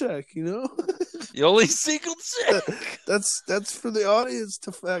single check, You only single check. That's for the audience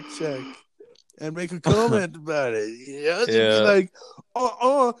to fact check and make a comment about it. Yeah. Yeah. Be like,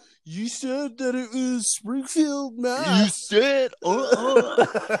 you said that it was Springfield, Mass. You said,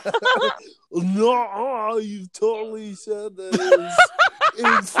 No, you totally said that it was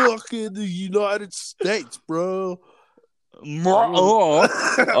in fucking the United States, bro. Oh,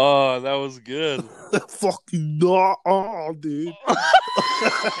 that was good. Fucking no, dude.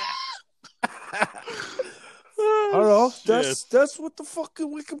 I don't know. That's what the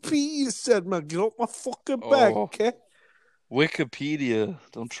fucking Wikipedia said, man. Get off my fucking back, okay? Wikipedia.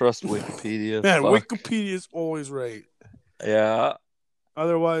 Don't trust Wikipedia. Man, Fuck. Wikipedia is always right. Yeah.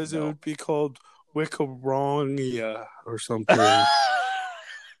 Otherwise, it would be called Wikawrongia or something.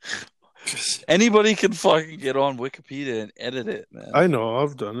 Anybody can fucking get on Wikipedia and edit it, man. I know.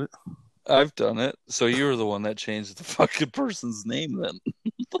 I've done it. I've done it. So you were the one that changed the fucking person's name then.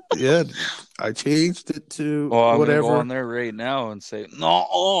 Yeah, I changed it to I'm whatever. Gonna go on there right now and say,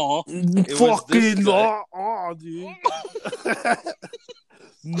 no, fucking no, dude.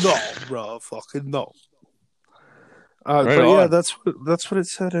 No, bro, fucking no. But yeah, that's what it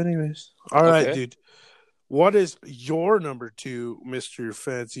said, anyways. All right, dude. What is your number 2, Mr.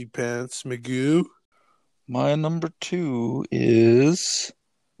 Fancy Pants Magoo? My number 2 is...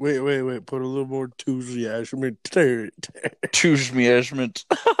 Wait. Put a little more enthusiasm into it. Enthusiasm.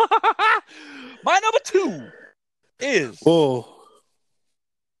 My number 2 is... Oh.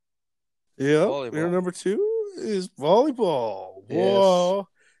 Yeah, volleyball. Your number 2 is volleyball. Yes. Whoa.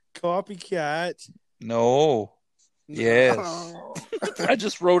 Copycat. No. Yes. I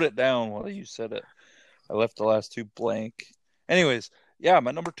just wrote it down while you said it. I left the last 2 blank. Anyways, yeah,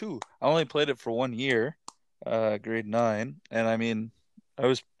 my number 2. I only played it for 1 year, grade 9, and I mean, I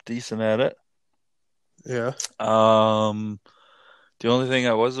was decent at it. Yeah. The only thing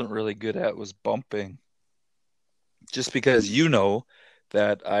I wasn't really good at was bumping. Just because you know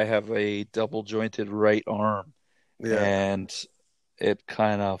that I have a double jointed right arm. Yeah. And it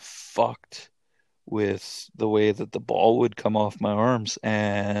kind of fucked with the way that the ball would come off my arms,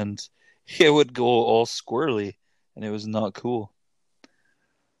 and it would go all squirrely, and it was not cool.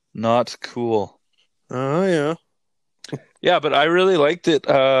 Not cool. Oh, yeah. Yeah, but I really liked it.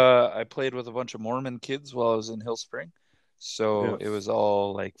 I played with a bunch of Mormon kids while I was in Hill Spring. So Yeah. it was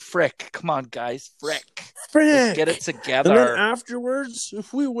all like, frick, come on, guys, frick. Let's get it Frick! And then together. afterwards,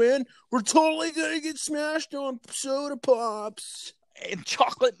 if we win, we're totally gonna get smashed on soda pops. And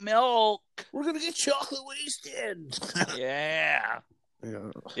chocolate milk. We're gonna get chocolate wasted. Yeah.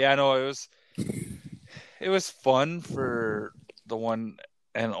 Yeah. Yeah, no, it was fun for the one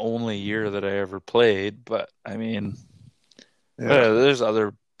and only year that I ever played, but I mean, there's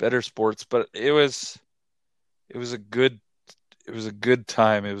other better sports, but it was a good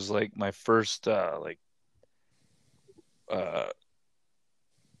time. It was like my first uh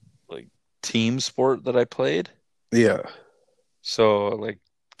like team sport that I played. Yeah. So like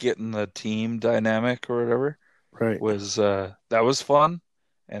getting the team dynamic or whatever Right. was that was fun,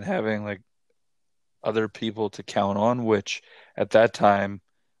 and having like other people to count on, which at that time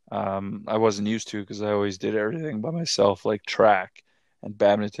I wasn't used to because I always did everything by myself, like track and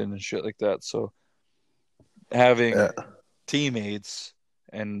badminton and shit like that. So having Yeah. teammates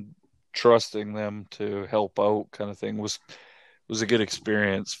and trusting them to help out kind of thing was a good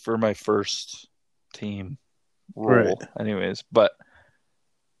experience for my first team role. Right. Anyways, but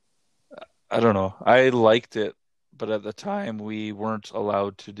I don't know. I liked it, but at the time we weren't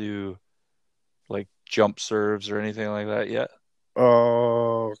allowed to do like jump serves or anything like that yet.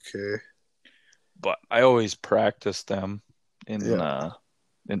 Oh, okay. But I always practiced them Yeah.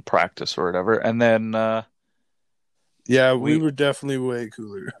 in practice or whatever. And then Yeah, we we were definitely way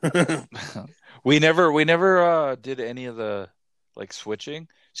cooler. we never did any of the like switching.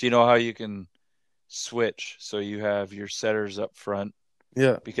 So you know how you can switch, so you have your setters up front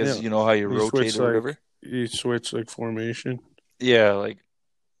Yeah. because Yeah. you know how you rotate or whatever. You switch like formation. Yeah, like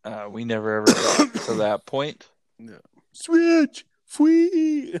we never ever got to that point. Yeah. Switch.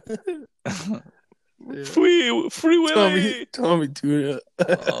 Free. Yeah. Free Willy. Tommy Tuna.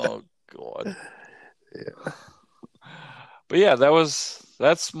 Oh God. Yeah. But yeah,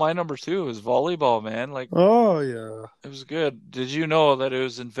 that's my number 2 is volleyball, man. Like Oh yeah. it was good. Did you know that it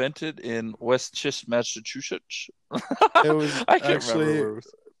was invented in Westchester, Massachusetts? It was I can't actually remember where it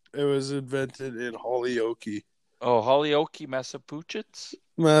was. it was invented in Holyoke, Oh, Holyoke, Massachusetts.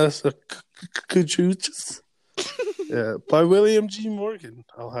 Massachusetts. Yeah, by William G. Morgan.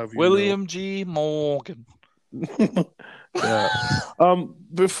 I'll have you William G. Morgan. know. Yeah.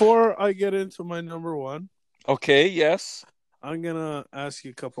 Before I get into my number one, Okay, yes. I'm gonna ask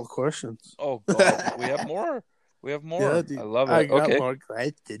you a couple of questions. Oh God, we have more. We have more. Yeah, dude, I love I it. got Okay, more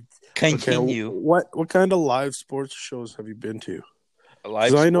questions. continue. Okay, what kind of live sports shows have you been to?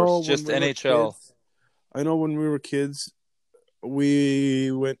 Live 'Cause I know sports, when just we were NHL. kids, I know when we were kids,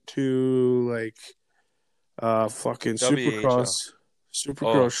 we went to like fucking WHL.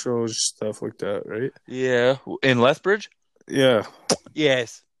 supercross shows, stuff like that, right? Yeah, in Lethbridge. Yeah.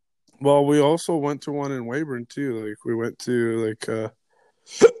 Yes. Well, we also went to one in Weyburn too. Like we went to like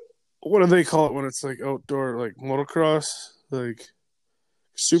what do they call it when it's like outdoor, like motocross? Like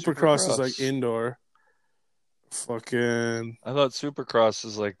supercross is like indoor. Fucking. I thought Supercross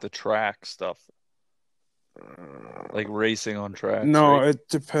is like the track stuff, like racing on tracks. No, right? it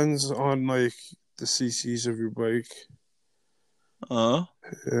depends on like the CCs of your bike. Yeah,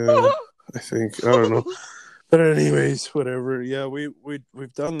 I think I don't know. But anyways, whatever. Yeah, we've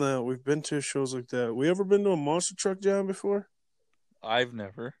done that. We've been to shows like that. We ever been to a monster truck jam before? I've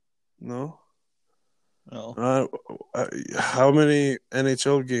never. No. No. How many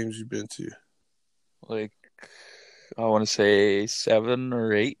NHL games you been to? Like, I want to say 7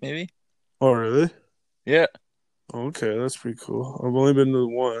 or 8, maybe. Oh, really? Yeah. Okay, that's pretty cool. I've only been to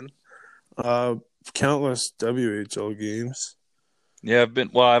one. Countless WHL games. Yeah,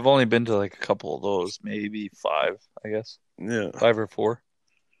 I've only been to like a couple of those, maybe 5, I guess. Yeah. 5 or 4.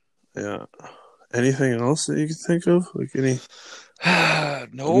 Yeah. Anything else that you can think of? Like any?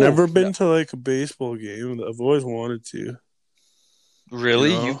 No. I've never been to like a baseball game. I've always wanted to.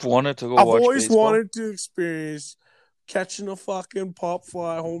 Really? You know? You've wanted to go I've watch always baseball? wanted to experience catching a fucking pop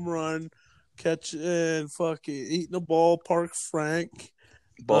fly home run, catching fucking eating a ballpark Frank.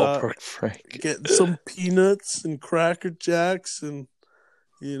 Ballpark Frank. Getting some peanuts and Cracker Jacks and,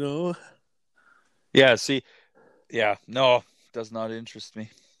 you know. Yeah, see. Yeah, no, does not interest me.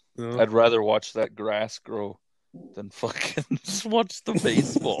 No. I'd rather watch that grass grow than fucking just watch the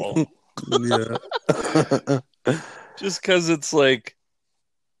baseball. Yeah. Just because it's like,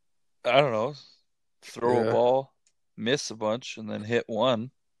 I don't know, throw a ball, miss a bunch, and then hit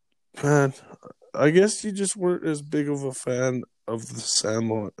one. Man, I guess you just weren't as big of a fan of the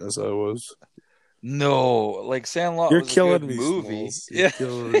Sandlot as I was. No, like Sandlot You're was a good killing me, movie. Smalls. You're Yeah,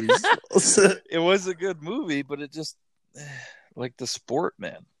 killing me, Smalls. it was a good movie, but it just like the sport,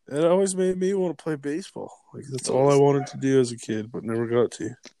 man. It always made me want to play baseball. Like that's It all I was- wanted to do as a kid, but never got to.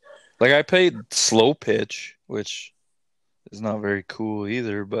 Like I played slow pitch, which is not very cool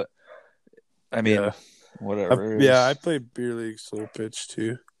either, but I mean, Yeah, whatever. I played beer league slow pitch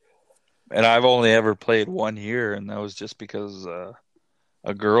too. And I've only ever played 1 year, and that was just because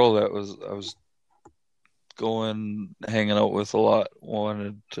a girl that I was hanging out with a lot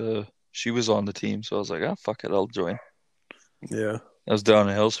wanted to. She was on the team, so I was like, "Ah, fuck it, I'll join." Yeah. I was down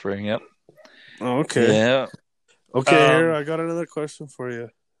in Hillspring. Yep. Oh, okay. Yeah. Okay, here I got another question for you.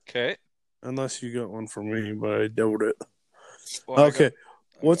 Okay. Unless you got one for me, but I doubt it. Well, Okay.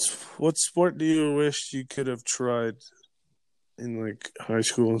 What sport do you wish you could have tried in like high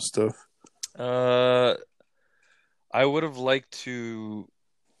school and stuff? I would have liked to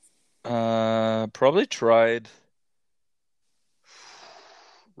probably tried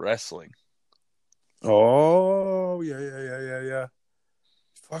wrestling. Oh, yeah.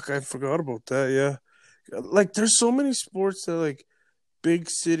 Fuck, I forgot about that. Yeah. Like there's so many sports that like big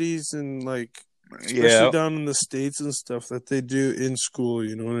cities and like especially Yeah. down in the States and stuff that they do in school,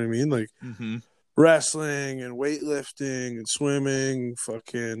 you know what I mean? Like Mm-hmm. wrestling and weightlifting and swimming,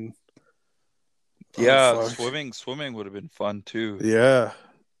 fucking Yeah, fuck. swimming would have been fun too. Yeah.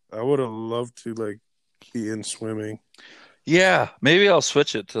 I would have loved to like be in swimming. Yeah, maybe I'll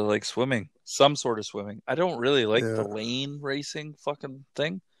switch it to like swimming, some sort of swimming. I don't really like Yeah. the lane racing fucking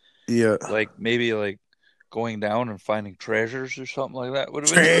thing. Yeah. Like maybe like going down and finding treasures or something like that would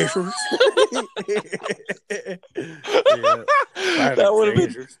have Treasures. been. That would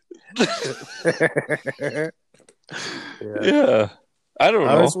have been. Yeah. I don't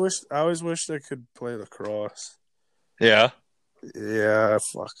know. I always wished I could play lacrosse. Yeah. Yeah,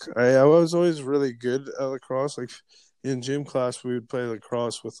 fuck. I was always really good at lacrosse. Like in gym class, we would play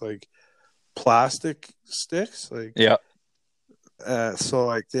lacrosse with like plastic sticks. Like Yeah. so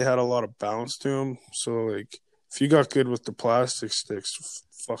like they had a lot of bounce to them. So like if you got good with the plastic sticks,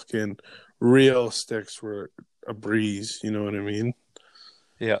 fucking real sticks were a breeze. You know what I mean?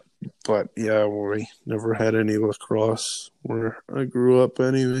 Yeah. But yeah, we never had any lacrosse where I grew up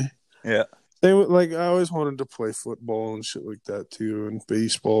anyway. Yeah. They like I always wanted to play football and shit like that too, and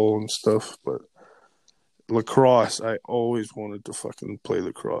baseball and stuff. But lacrosse, I always wanted to fucking play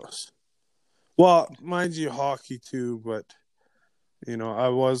lacrosse. Well, mind you, hockey too. But you know, I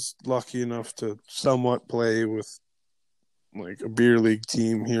was lucky enough to somewhat play with like a beer league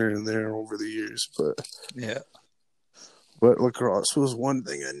team here and there over the years. But lacrosse was one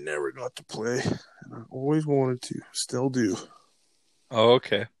thing I never got to play, and I always wanted to. Still do. Oh,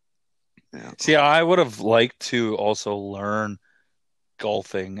 okay. Yeah. See, I would have liked to also learn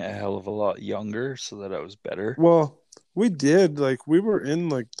golfing a hell of a lot younger so that I was better. Well, we did. Like, we were in,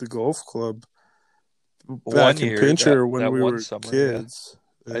 like, the golf club back 1 in year, Pincher when that we one were summer, kids.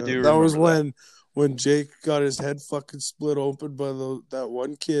 yeah. I do That was remember when Jake got his head fucking split open by that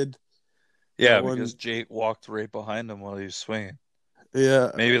one kid. Yeah, That because one, Jake walked right behind him while he was swinging.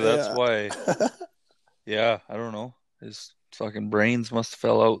 yeah. Maybe that's Yeah. why. Yeah, I don't know. His fucking brains must have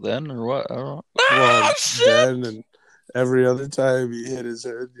fell out then, or what? I don't know. Well, shit! then and every other time he hit his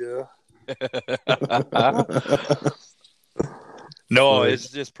head, yeah. No, Like, it's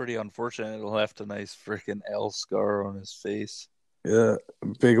just pretty unfortunate. It left a nice freaking L scar on his face. yeah,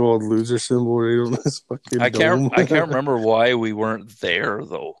 big old loser symbol right on his fucking dome. I can't remember why we weren't there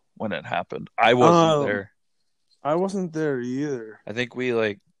though when it happened. I wasn't there. I wasn't there either. I think we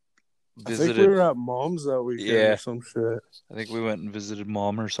like visited. I think we were at Mom's that weekend or some shit. I think we went and visited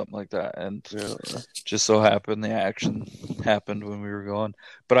Mom or something like that, and Yeah. just so happened the action happened when we were gone.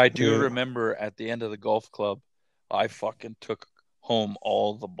 But I do remember at the end of the golf club, I fucking took home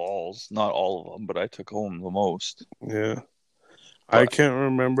all the balls. Not all of them, but I took home the most. Yeah. I can't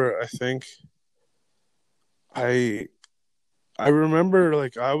remember. I think I remember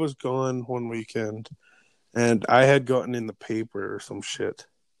like I was gone one weekend and I had gotten in the paper or some shit.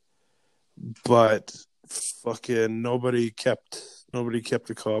 But fucking nobody kept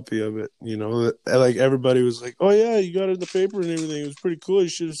a copy of it, you know. Like everybody was like, "Oh yeah, you got it in the paper and everything. It was pretty cool. You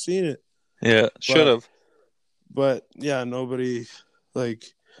should have seen it." Yeah, should have. But yeah, nobody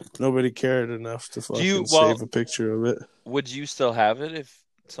cared enough to fucking save a picture of it. Would you still have it if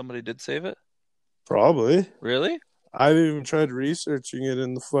somebody did save it? Probably. Really? I've even tried researching it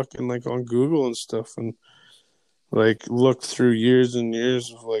in the fucking like on Google and stuff, and like looked through years and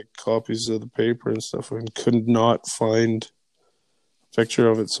years of like copies of the paper and stuff, and could not find a picture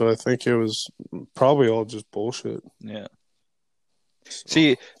of it. So I think it was probably all just bullshit. Yeah. So,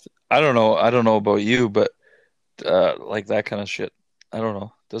 See, I don't know. I don't know about you, but like that kind of shit, I don't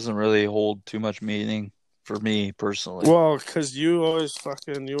know. Doesn't really hold too much meaning for me personally. well, because you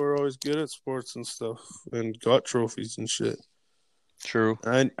were always good at sports and stuff and got trophies and shit. True,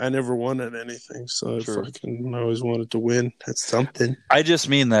 I never won at anything, so true. I always wanted to win at something. I just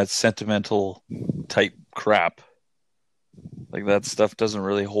mean that sentimental type crap. Like that stuff doesn't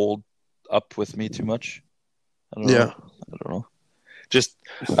really hold up with me too much. I don't know. Yeah, I don't know. Just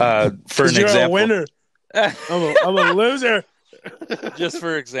for because an you're a example, winner. I'm a loser. just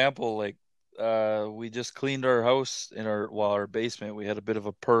for example, like we just cleaned our house in our basement. We had a bit of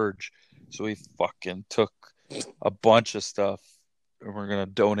a purge, so we fucking took a bunch of stuff and we're gonna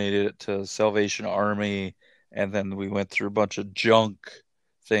donate it to Salvation Army, and then we went through a bunch of junk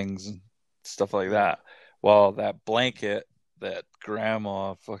things and stuff like that. Well, that blanket that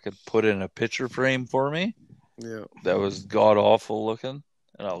grandma fucking put in a picture frame for me, Yeah, that was god awful looking,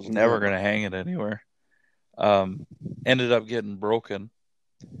 and I was never yeah, gonna hang it anywhere. Ended up getting broken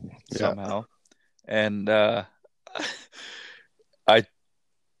yeah. somehow, and I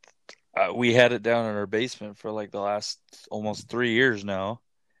we had it down in our basement for like the last almost 3 years now.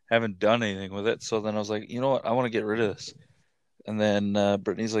 Haven't done anything with it. So then I was like, you know what? I want to get rid of this. And then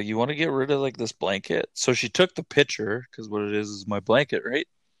Brittany's like, you want to get rid of like this blanket? So she took the picture because what it is my blanket, right?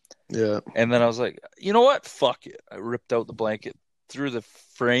 Yeah. And then I was like, you know what? Fuck it. I ripped out the blanket, threw the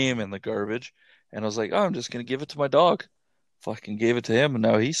frame in the garbage, and I was like, oh, I'm just gonna give it to my dog. Fucking gave it to him, and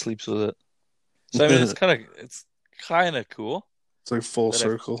now he sleeps with it. So I mean, It's it's kind of cool like full that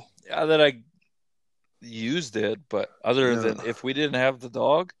circle. I used it, but other Yeah. than if we didn't have the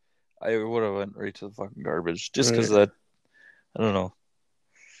dog, I would have went right to the fucking garbage. Just because Right. that, I don't know.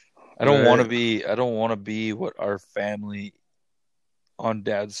 I don't want to Right. be. I don't want to be what our family on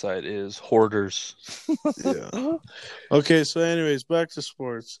dad's side is, hoarders. Yeah. Okay. So, anyways, back to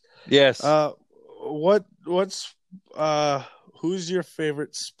sports. Yes. Uh, what's who's your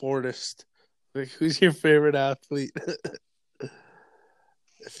favorite sportist? Like, who's your favorite athlete?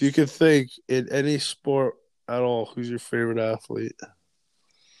 If you could think in any sport at all, who's your favorite athlete?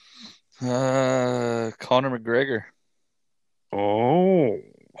 Conor McGregor. Oh,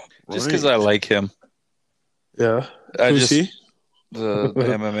 Just because right. I like him. Yeah. I Who's just he? the Who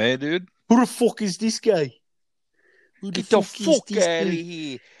MMA dude. the fuck is this guy? Who the Get the fuck is fuck this out of guy?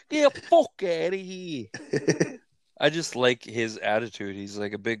 here! Get the fuck out of here! I just like his attitude. He's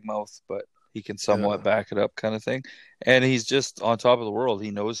like a big mouth, but he can somewhat Yeah. back it up, kind of thing. And he's just on top of the world.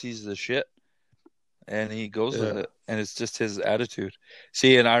 He knows he's the shit, and he goes with Yeah. it. And it's just his attitude.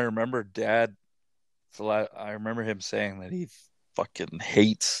 See, and I remember Dad. I remember him saying that he fucking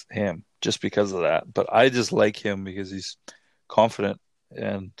hates him just because of that. But I just like him because he's confident,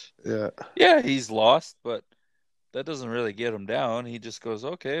 and Yeah. yeah, he's lost, but that doesn't really get him down. He just goes,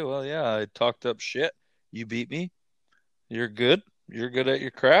 okay, well, yeah, I talked up shit. You beat me. You're good. You're good at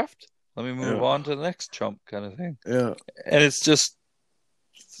your craft. Let me move Yeah. on to the next chump, kind of thing. Yeah. And it's just,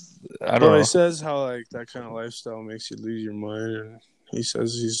 I don't Well, he know. says how like that kind of lifestyle makes you lose your mind, and he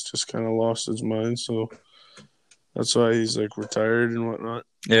says he's just kind of lost his mind, so that's why he's like retired and whatnot,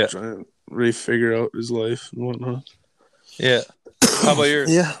 Yeah. trying to refigure out his life and whatnot. Yeah. How about yours?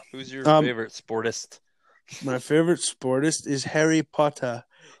 Yeah. Who's your favorite sportist? My favorite sportist is Harry Potter.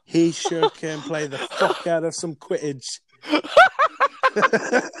 He sure can play the fuck out of some Quidditch.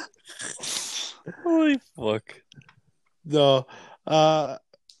 Holy fuck. No, I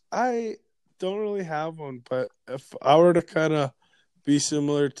don't really have one, but if I were to kind of be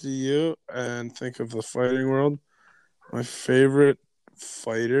similar to you and think of the fighting world, my favorite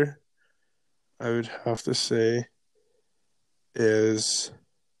fighter, I would have to say, is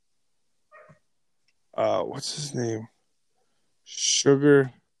what's his name?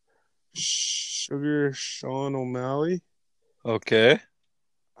 Sugar Sean O'Malley. Okay.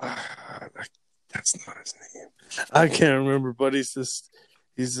 That's not his name. I can't remember, but he's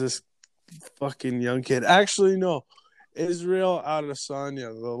this fucking young kid. Actually, no. Israel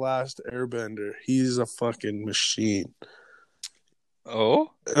Adesanya, the last airbender. He's a fucking machine.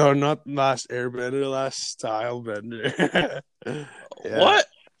 Oh? Or not last airbender, last style bender. Yeah. What?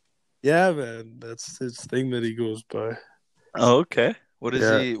 Yeah, man. That's his thing that he goes by. Oh, okay. What Yeah.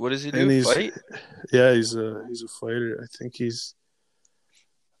 does he do? And Fight? he's a fighter. I think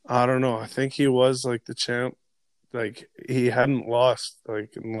I don't know. I think he was like the champ. Like he hadn't lost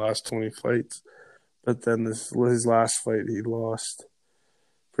like in the last 20 fights. But then his last fight he lost.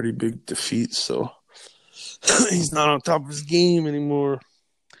 Pretty big defeat, so he's not on top of his game anymore.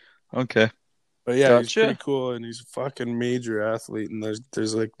 Okay. But yeah, he's Gotcha. pretty cool, and he's a fucking major athlete, and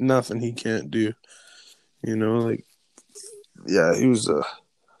there's like nothing he can't do. You know, like Yeah, he was a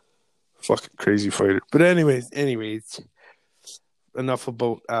fucking crazy fighter. But anyways, enough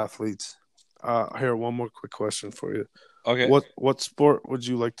about athletes. Here, one more quick question for you. Okay. What sport would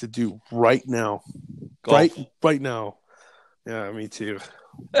you like to do right now? Golf. Right now. Yeah, me too.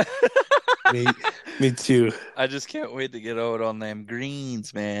 me too. I just can't wait to get out on them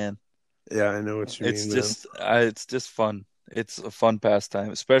greens, man. Yeah, I know what you It's mean, it's just fun. It's a fun pastime,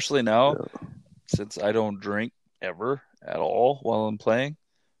 especially now man. since I don't drink ever at all while I'm playing.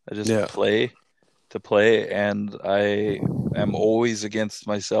 I just Yeah. play to play, and I am always against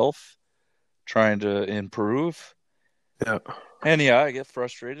myself, trying to improve. Yeah. And yeah, I get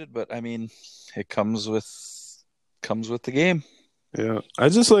frustrated, but I mean, it comes with the game. Yeah. I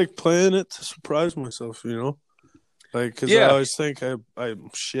just like playing it to surprise myself, Like, because I Yeah, always think I'm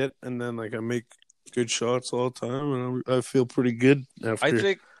shit, and then, like, I make good shots all the time, and I feel pretty good after, I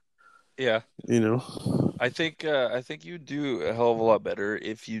think yeah, you know? I think you do a hell of a lot better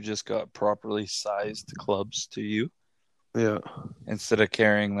if you just got properly sized clubs to you Yeah. instead of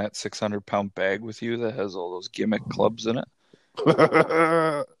carrying that 600-pound bag with you that has all those gimmick clubs in it.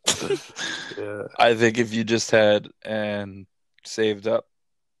 Yeah. I think if you just had and saved up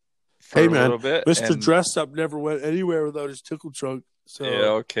for Hey, a man, little bit Mr. and Dress Up never went anywhere without his tickle trunk. So yeah,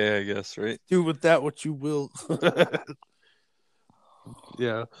 okay, I guess, right? do with that what you will.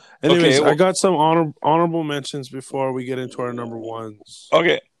 Yeah. Okay, Anyways, I well, got some honorable mentions before we get into our number ones.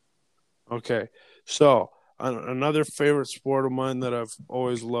 okay. Okay. So another favorite sport of mine that I've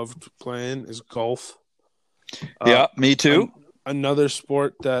always loved playing is golf. Yeah, me too. Another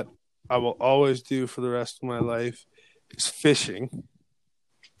sport that I will always do for the rest of my life is fishing.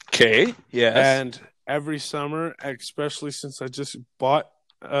 Okay, yes. And every summer, especially since I just bought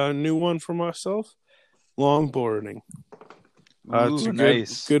a new one for myself, longboarding. It's a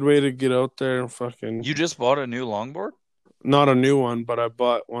nice. good way to get out there and fucking. You just bought a new longboard? Not a new one, but I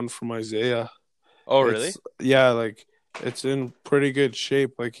bought one from Isaiah. Oh, really? Yeah, like it's in pretty good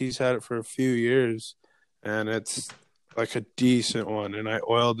shape. Like he's had it for a few years, and it's like a decent one. And I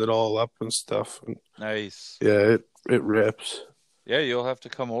oiled it all up and stuff. And Nice. yeah, it rips. Yeah, you'll have to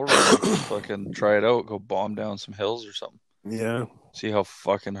come over and fucking try it out. Go bomb down some hills or something. Yeah. See how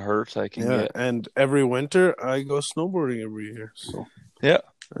fucking hurt I can get. And every winter I go snowboarding every year. So yeah.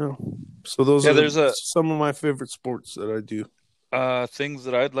 So those are some of my favorite sports that I do. Things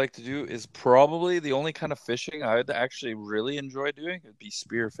that I'd like to do is probably the only kind of fishing I'd actually really enjoy doing would be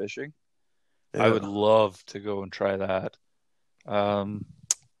spear fishing. Yeah. I would love to go and try that. I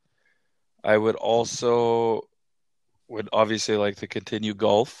would obviously like to continue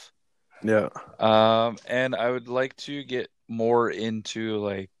golf. Yeah. And I would like to get more into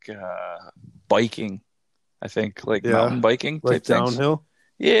like biking. I think like mountain biking type downhill. Things.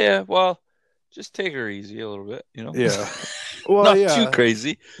 Yeah, well, just take her easy a little bit, Yeah. Well, not too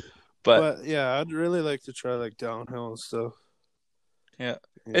crazy, but yeah, I'd really like to try like downhill and stuff. Yeah,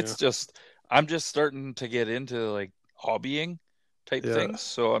 it's just I'm just starting to get into like hobbying type things,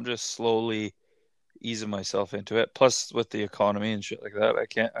 so I'm just slowly easing myself into it. Plus, with the economy and shit like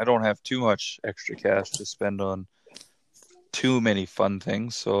that, I don't have too much extra cash to spend on too many fun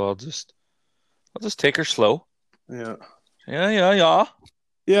things, so I'll just take her slow. Yeah. Yeah.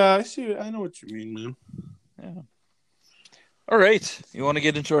 Yeah, I see. I know what you mean, man. Yeah. All right. You want to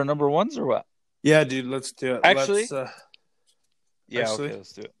get into our number ones or what? Yeah, dude. Let's do it. Actually. Okay.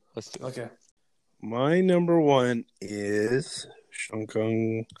 Let's do it. Okay. My number one is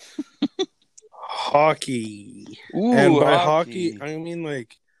Shangkung hockey. Ooh, and by hockey, I mean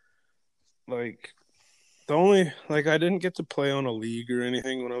like the only I didn't get to play on a league or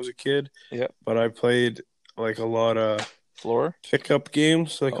anything when I was a kid. Yeah. But I played like a lot of floor pickup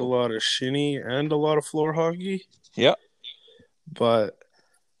games, a lot of shinny and a lot of floor hockey. Yeah. But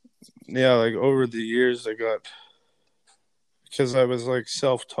yeah, like over the years I got, because I was like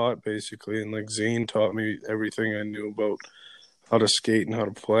self-taught basically, and like Zane taught me everything I knew about how to skate and how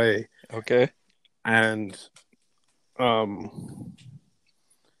to play. Okay. And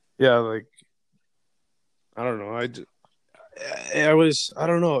yeah, like I don't know, I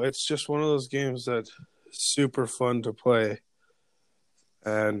don't know, it's just one of those games that's super fun to play,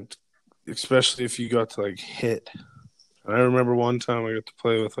 and especially if you got to like hit. I remember one time I got to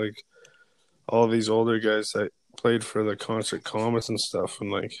play with like all these older guys that played for the Concert Comets and stuff,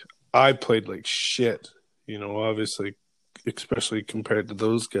 and like I played like shit, obviously, especially compared to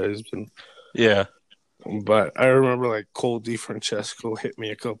those guys. And yeah, but I remember like Cole DiFrancesco hit me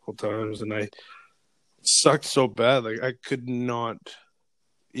a couple times, and I sucked so bad, like I could not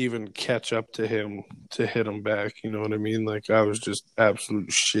even catch up to him to hit him back. You know what I mean? Like I was just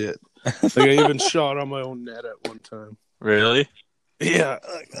absolute shit. Like I even shot on my own net at one time. Really? Yeah,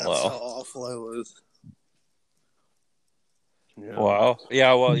 like that's how Wow. awful I was. Yeah, Wow.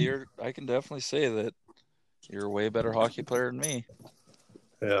 Yeah, well, I can definitely say that you're a way better hockey player than me.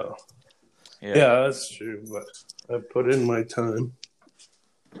 yeah, Yeah. yeah. That's true, but I put in my time.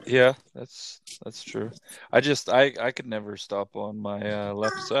 Yeah, that's true. I could never stop on my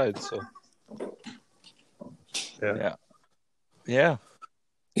left side, so Yeah, yeah. Yeah.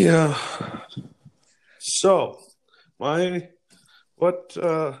 yeah. So, my what?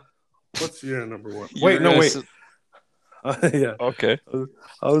 What's your number one? You were Wait, no, gonna wait. s Yeah, Okay.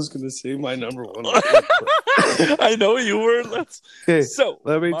 I was gonna say my number one was. I know you were. Let's Okay, so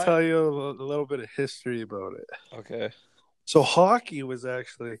let me my tell you a little bit of history about it. okay. So, hockey was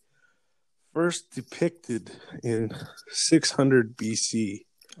actually first depicted in 600 BC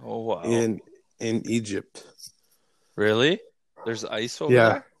Oh wow. in Egypt. Really? There's ice over Yeah,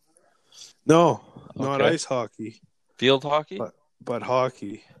 there? no, not Okay. ice hockey, Field hockey? but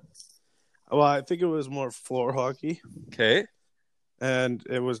hockey. Well, I think it was more floor hockey, Okay. and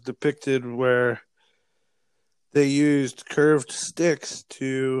it was depicted where they used curved sticks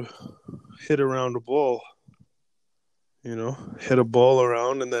to hit around a ball. You know, hit a ball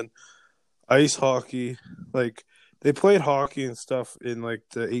around, and then ice hockey. Like they played hockey and stuff in like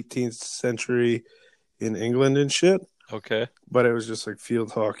the 18th century in England and shit, Okay. but it was just like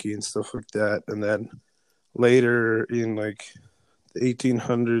field hockey and stuff like that. And then later in like the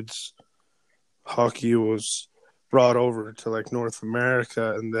 1800s, hockey was brought over to like North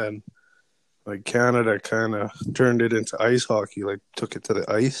America, and then like Canada kind of turned it into ice hockey, like took it to the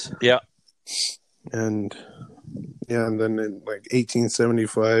ice. Yeah. And yeah, and then in like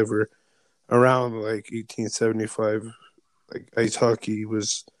 1875 or around like 1875, like ice hockey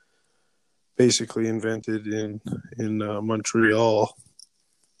was basically invented in Montreal,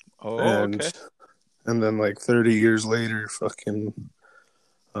 Oh, and okay. then like 30 years later, fucking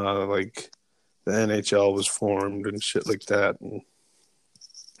like the NHL was formed and shit like that, and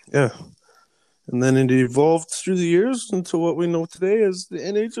yeah, and then it evolved through the years into what we know today as the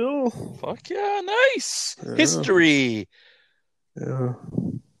NHL. Fuck yeah, nice. Yeah, History. yeah.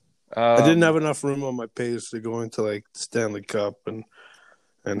 I didn't Um have enough room on my page to go into like Stanley Cup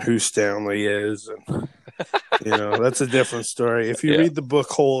and who Stanley is, and you know that's a different story. If you yeah. read the book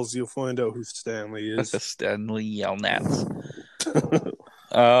Holes, you'll find out who Stanley is. Stanley Yelnats.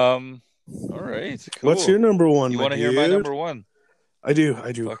 Um all right, What's cool. your number one, You my want to hear my dude? number one? I do,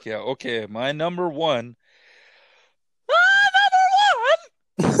 I do. Fuck yeah. Okay, my number one.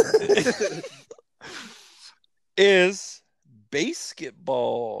 Number one is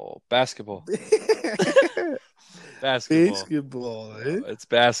basketball. Basketball. Basketball, eh? It's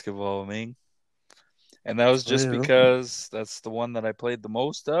basketball, man. And that was Oh, just yeah. because that's the one that I played the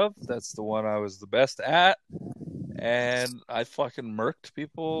most of. That's the one I was the best at. And I fucking murked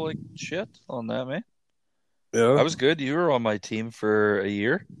people like shit on that, man. I Yeah, was good. You were on my team for a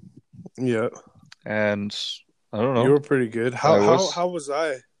year. yeah. And I don't You know. were pretty good. I How was was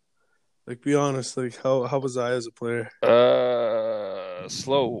I? Like, be honest. Like, how was I as a player?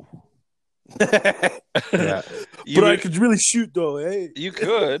 slow. Yeah, You but I were could really shoot though, eh? you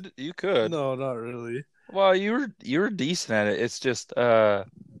could. No, not really. Well, you were decent at it. It's just I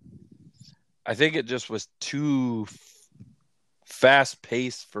think it just was too fast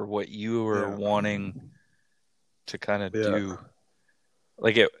paced for what you were Yeah, wanting to kind of yeah, do.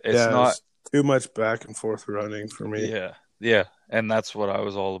 Like it's yeah. It not. was too much back and forth running for me. Yeah, yeah, and that's what I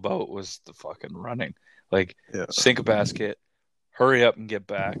was all about was the fucking running. Like Yeah, sink a basket, hurry up and get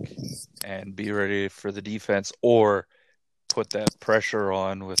back, and be ready for the defense, or put that pressure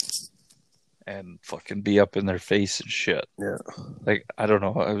on with and fucking be up in their face and shit. yeah, Like I don't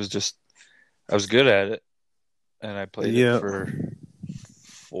know, I was good at it, and I played it yeah, for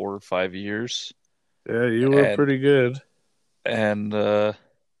 4 or 5 years, yeah. You were and pretty good. and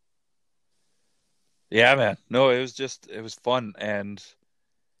yeah, man, no, it was fun and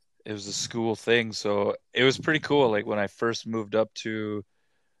it was a school thing, so it was pretty cool. Like when I first moved up to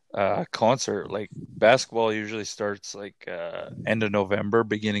concert, like basketball usually starts like end of November,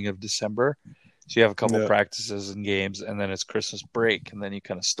 beginning of December. So you have a couple Yeah, practices and games, and then it's Christmas break, and then you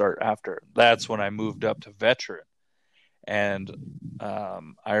kind of start after. That's when I moved up to veteran, and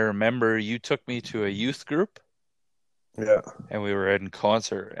I remember you took me to a youth group, yeah, and we were in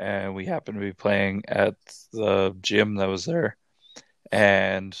concert, and we happened to be playing at the gym that was there,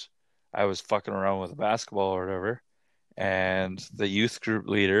 and I was fucking around with a basketball or whatever, and the youth group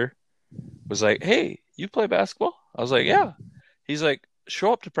leader was like, "Hey, you play basketball?" I was like, "Yeah." He's like,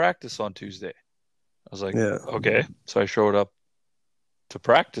 "Show up to practice on Tuesday." I was like, yeah, "Okay." So I showed up to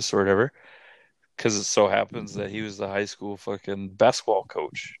practice or whatever. because it so happens that he was the high school fucking basketball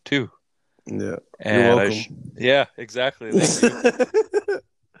coach too. Yeah. You're And welcome. yeah, exactly. Thank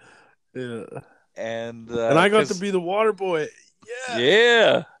you. Yeah. And I got to be the water boy.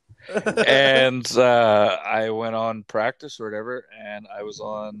 Yeah. And I went on practice or whatever, and I was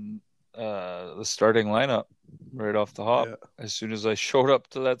on the starting lineup right off the hop as soon as I showed up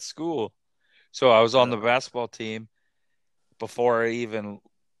to that school. So I was on the basketball team before I even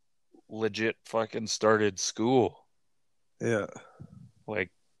legit fucking started school. Yeah.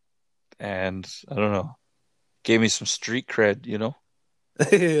 Like, and I don't know, gave me some street cred, you know?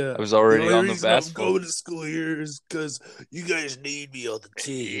 Yeah. I was already the on the reason basketball. I'm going to school here is because you guys need me on the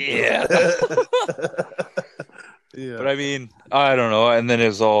team. Yeah. Yeah. But I mean, I don't know. And then it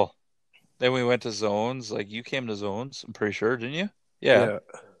was all. Then we went to zones. Like you came to zones, I'm pretty sure, didn't you? Yeah.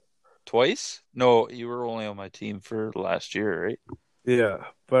 Twice? No, you were only on my team for last year, right? Yeah,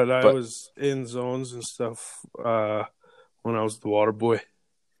 but I was in zones and stuff when I was the water boy.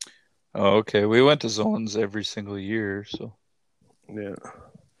 Oh, okay. We went to zones every single year, so. Yeah.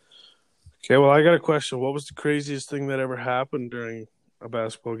 Okay, well, I got a question. What was the craziest thing that ever happened during a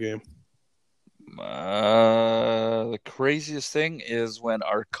basketball game? The craziest thing is when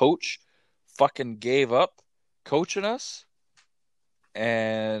our coach fucking gave up coaching us,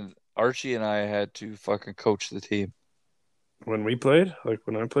 and Archie and I had to fucking coach the team. When we played? Like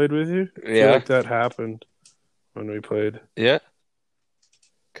when I played with you? Yeah. I feel like that happened when we played. Yeah.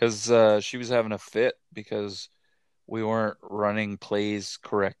 Because she was having a fit because we weren't running plays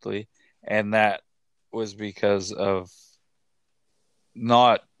correctly. And that was because of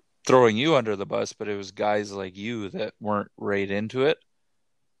not throwing you under the bus, but it was guys like you that weren't right into it.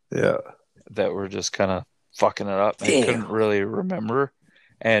 Yeah. That were just kind of fucking it up and couldn't really remember.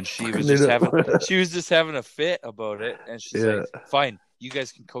 And she was just having a fit about it. And she's like, fine, you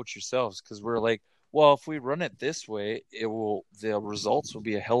guys can coach yourselves. Because we're like, well, if we run it this way, the results will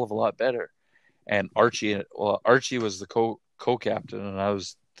be a hell of a lot better. And Archie was the co-captain and I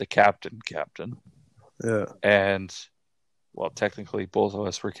was the captain. Yeah. And well, technically both of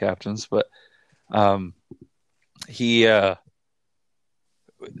us were captains, but he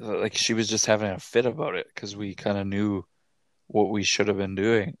like she was just having a fit about it because we kind of knew what we should have been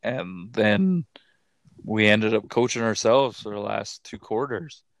doing, and then we ended up coaching ourselves for the last 2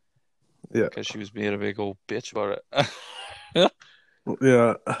 quarters. Yeah, because she was being a big old bitch about it.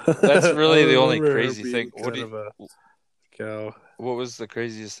 Yeah, that's really the only crazy thing. What was the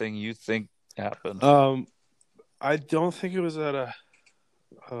craziest thing you think happened? I don't think it was at a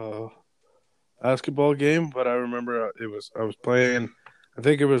basketball game, but I remember I was playing. I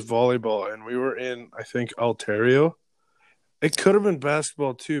think it was volleyball, and we were in, I think, Ontario. It could have been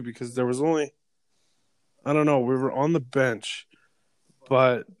basketball too, because there was only, I don't know, we were on the bench,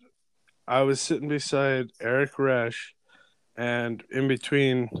 but I was sitting beside Eric Resch, and in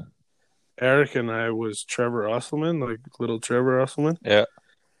between Eric and I was Trevor Usselman, like little Trevor Usselman. Yeah.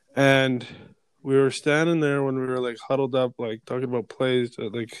 And we were standing there when we were like huddled up, like talking about plays,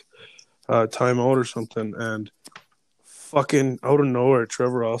 like timeout or something, and fucking out of nowhere,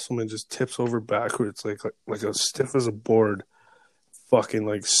 Trevor Usselman just tips over backwards, like as stiff as a board. Fucking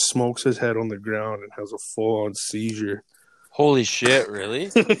like smokes his head on the ground and has a full on seizure. Holy shit! Really?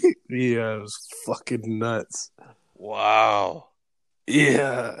 Yeah, it was fucking nuts. Wow.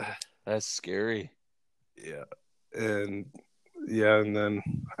 Yeah, that's scary. Yeah, and then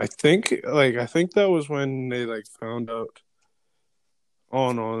I think that was when they like found out.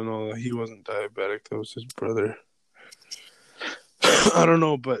 Oh no, he wasn't diabetic. That was his brother. I don't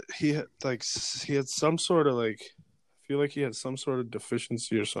know, but he had some sort of like, I feel like he had some sort of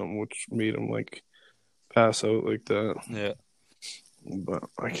deficiency or something, which made him like pass out like that. Yeah, but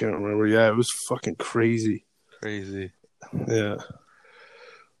I can't remember. Yeah, it was fucking crazy. Yeah.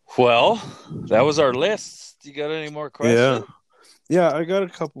 Well, that was our list. You got any more questions? Yeah, I got a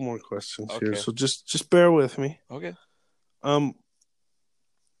couple more questions here. So just bear with me. Okay. Have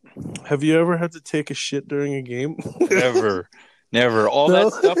you ever had to take a shit during a game? Never. All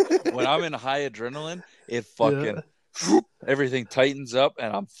that stuff. When I'm in high adrenaline, it fucking everything tightens up,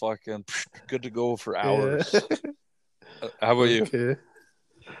 and I'm fucking good to go for hours. How about you? Okay.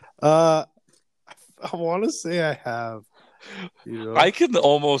 I want to say I have. You know? I can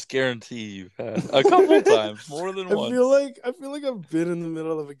almost guarantee you've had a couple times, more than once. I feel like I've been in the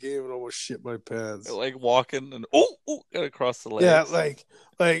middle of a game and almost shit my pants. Like walking and across the legs. Yeah, like,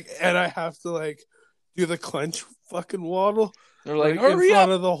 and I have to like do the clench fucking waddle. They're like in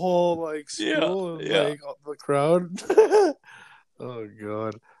front of the whole like school and like the crowd. Oh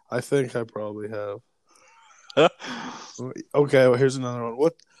god, I think I probably have. Okay, well, here's another one.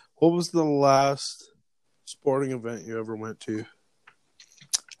 What was the last sporting event you ever went to?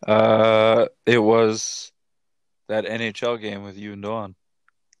 It was that NHL game with you and Dawn.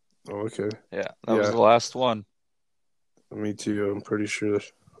 Oh, okay. Yeah, that was the last one. Me too. I'm pretty sure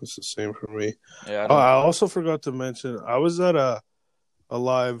it's the same for me. Yeah. I also forgot to mention I was at a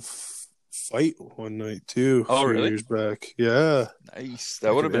live fight one night too. Oh, a few really? years back. Yeah. Nice.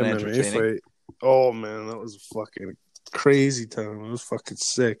 That would have been MMA entertaining. fight. Oh man, that was a fucking crazy time. It was fucking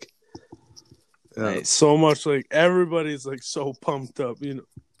sick. Yeah, Nice. so much like everybody's like so pumped up. You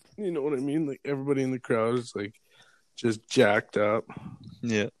know what I mean? Like everybody in the crowd is like just jacked up.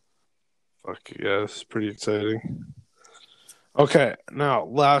 Yeah. Fuck yeah, it's pretty exciting. Okay, now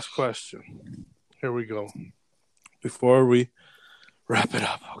last question. Here we go. Before we wrap it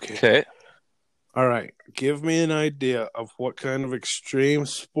up, Okay. All right, give me an idea of what kind of extreme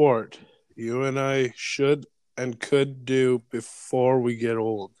sport you and I should and could do before we get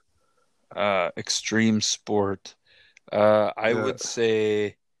old. Extreme sport. I would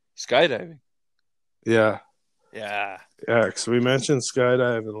say skydiving. Yeah. Yeah. Yeah, because we mentioned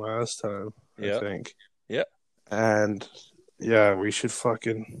skydiving last time, Yeah. I think. Yeah. And yeah,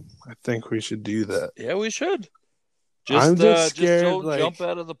 I think we should do that. Yeah, we should. I'm just scared, don't like- jump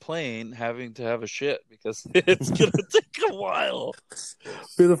out of the plane having to have a shit because it's gonna take a while.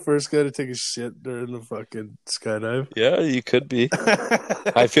 Be the first guy to take a shit during the fucking skydive. Yeah, you could be.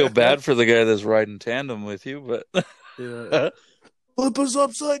 I feel bad for the guy that's riding tandem with you, but Yeah. Flip us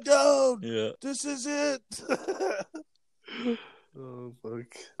upside down. yeah. This is it. Oh fuck,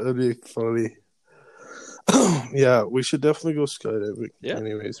 that'd be funny. Yeah, we should definitely go skydiving. Yeah.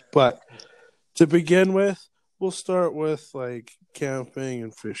 Anyways, but to begin with, we'll start with like camping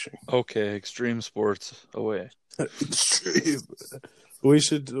and fishing. Okay, extreme sports away. Extreme. We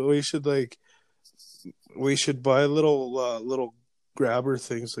should buy little grabber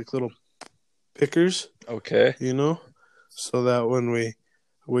things, like little pickers, Okay. so that when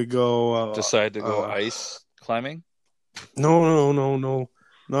we go Decide to go ice climbing. No,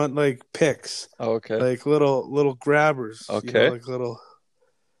 not like picks, Okay. like little grabbers. Okay. Like little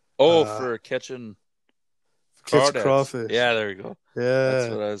for catching catch crawdads. crawfish. Yeah, there you go. Yeah, That's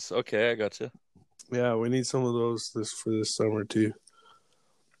what I was. Okay, I got you. yeah. We need some of those for this summer too.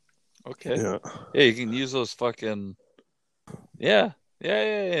 Okay. Yeah. Yeah, you can use those fucking. Yeah.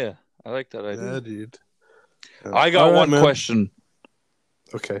 I like that idea. Yeah, dude. Yeah. I got All right, one man. question.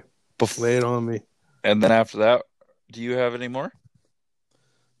 Okay, Bef- lay it on me. and then after that, do you have any more?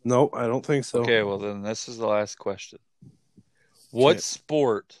 No, I don't think so. Okay, well then this is the last question. What Okay.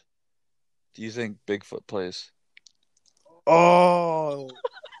 sport do you think Bigfoot plays? Oh,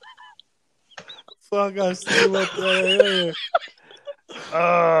 fuck! I was thinking about that earlier.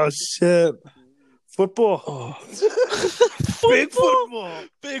 Oh shit! Football. Oh. Big football.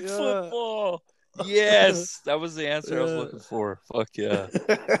 Big Yeah. football. Yes, that was the answer I was Yeah. looking for. Fuck yeah.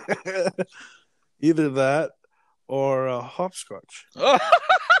 Either that or hopscotch.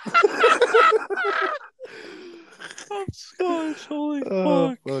 Hopscotch, holy Oh,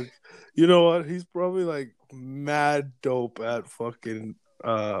 fuck. fuck. You know what? He's probably like mad dope at fucking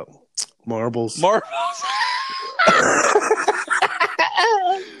marbles. Marbles.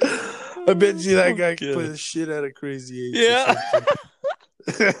 I bet you that guy Fuck can yeah. play the shit out of Crazy Eight. Yeah.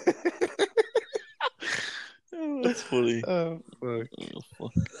 Oh, that's funny. Oh, fuck. Oh,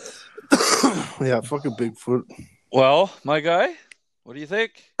 fuck. Yeah, fucking Bigfoot. Well, my guy, what do you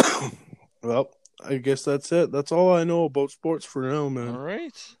think? Well, I guess that's it. That's all I know about sports for now, man.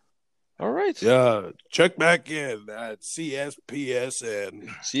 All right. Yeah, check back in at CSPSN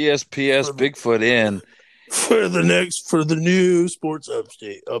CSPS Bigfoot in. for the new sports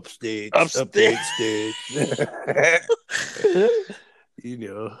upstate stage. You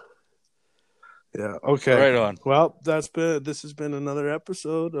know. Yeah. Okay. Right on. Well, this has been another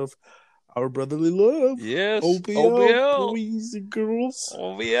episode of Our Brotherly Love. Yes. OBL, boys and girls.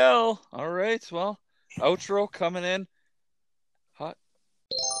 OBL. All right. Well, outro coming in hot.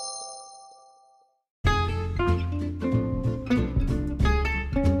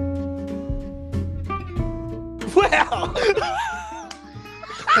 Wow.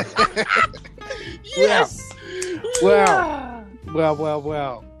 Yes. Wow.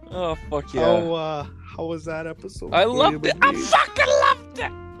 Wow. Oh fuck yeah. How was that episode? I for you, loved it. I baby? fucking loved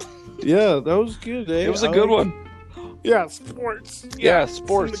it. Yeah, that was good. Eh? It was a I good like one. it. Yeah, sports. Yeah, it's in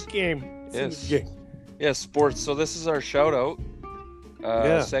sports. the game. It's in Yes. the game. Yeah, sports. So this is our shout out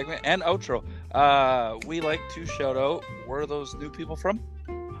Yeah. segment and outro. We like to shout out. Where are those new people from?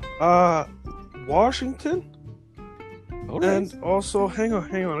 Washington, Oh, nice. and also hang on.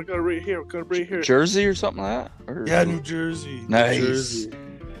 I got it right here. Jersey or something like that. Or Yeah, New Jersey. Nice. New Jersey.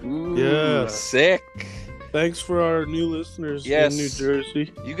 Ooh, Yeah. sick. Thanks for our new listeners Yes. in New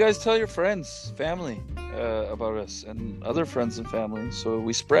Jersey. You guys tell your friends, family about us, and other friends and family, so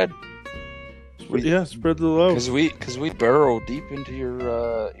we spread. Yeah, spread the love. Because we burrow deep into your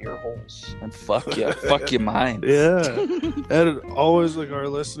ear holes and fuck your mind. Yeah, and always like our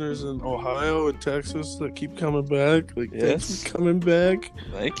listeners in Ohio and Texas that keep coming back. Like, thanks Yes. for coming back.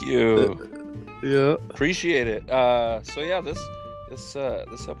 Thank you. Yeah, Appreciate it. So yeah, this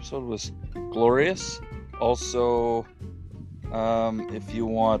episode was glorious. Also, if you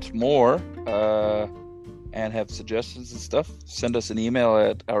want more and have suggestions and stuff, send us an email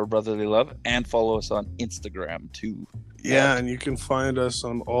at OurBrotherlyLove and follow us on Instagram too. yeah, and you can find us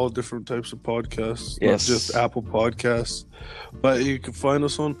on all different types of podcasts, Yes. not just Apple Podcasts, but you can find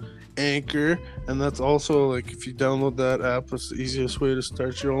us on Anchor, and that's also like if you download that app, it's the easiest way to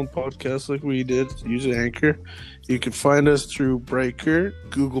start your own podcast, like we did. Use Anchor. You can find us through Breaker,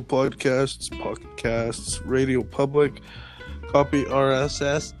 Google Podcasts, Pocket Casts, Radio Public, Copy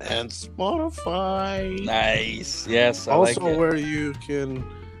RSS, and Spotify. Nice. Yes, I Also, like it. where you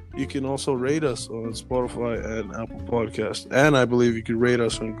can also rate us on Spotify and Apple Podcasts, and I believe you can rate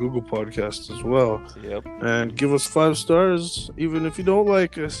us on Google Podcasts as well. Yep. And give us 5 stars, even if you don't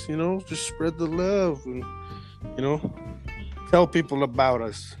like us. Just spread the love and tell people about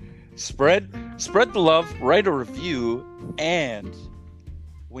us. Spread the love. Write a review, and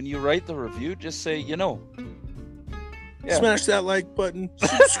when you write the review, just say Yeah. Smash that like button.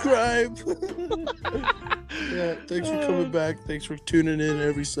 Subscribe. Yeah, thanks for coming back. Thanks for tuning in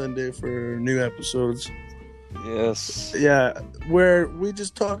every Sunday for new episodes. Yes. Yeah, where we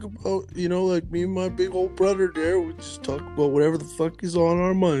just talk about, like me and my big old brother there, we just talk about whatever the fuck is on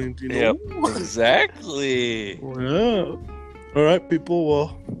our mind, Yep. Exactly. Yeah. All right, people.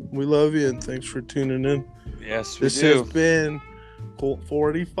 Well, we love you and thanks for tuning in. Yes, we This do. has been Colt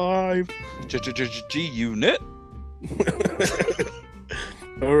 45. G-Unit.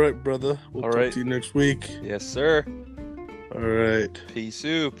 All right, brother. We'll All talk right. to you next week. Yes, sir. All right. Pea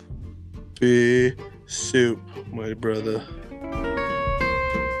soup. Pea soup, my brother.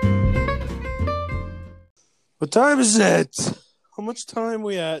 What time is it? How much time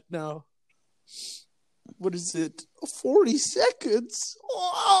we at now? What is it? 40 seconds?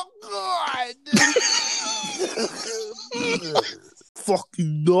 Oh, God.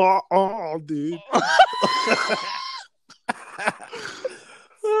 Fucking not, dude.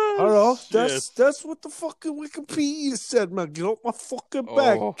 I don't know. That's what the fucking Wikipedia said, man. Get off my fucking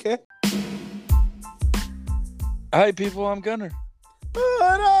back, okay? Hi, people. I'm Gunner.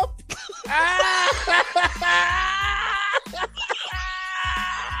 What up?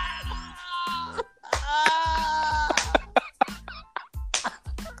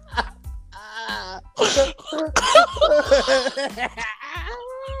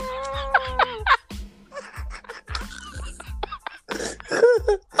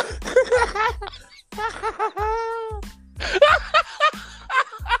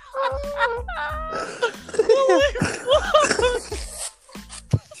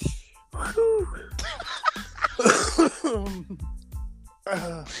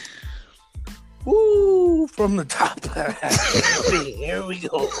 Woo! From the top. Here we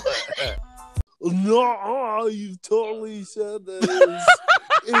go. No, you totally said that it was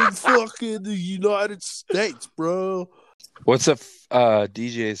in fucking the United States, bro. What's a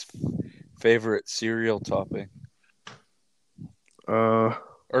DJ's favorite cereal topping? Or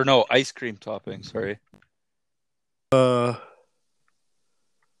no, ice cream topping. Sorry. I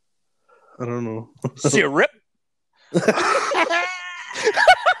don't know. Syrup.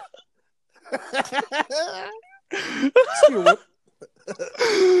 Syrup.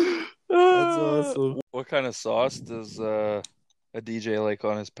 That's awesome. What kind of sauce does a DJ like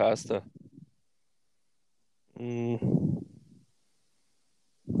on his pasta? I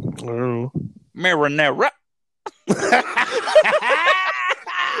don't know. Marinara.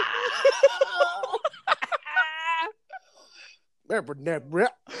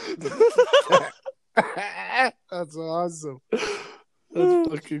 That's awesome. That's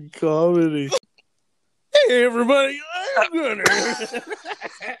fucking comedy. Hey, everybody. I'm Gunner.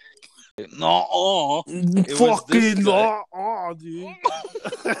 No. Fucking no, dude.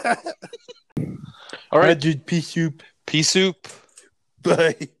 All right, dude. Pea soup. pea soup.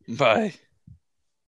 Bye. Bye.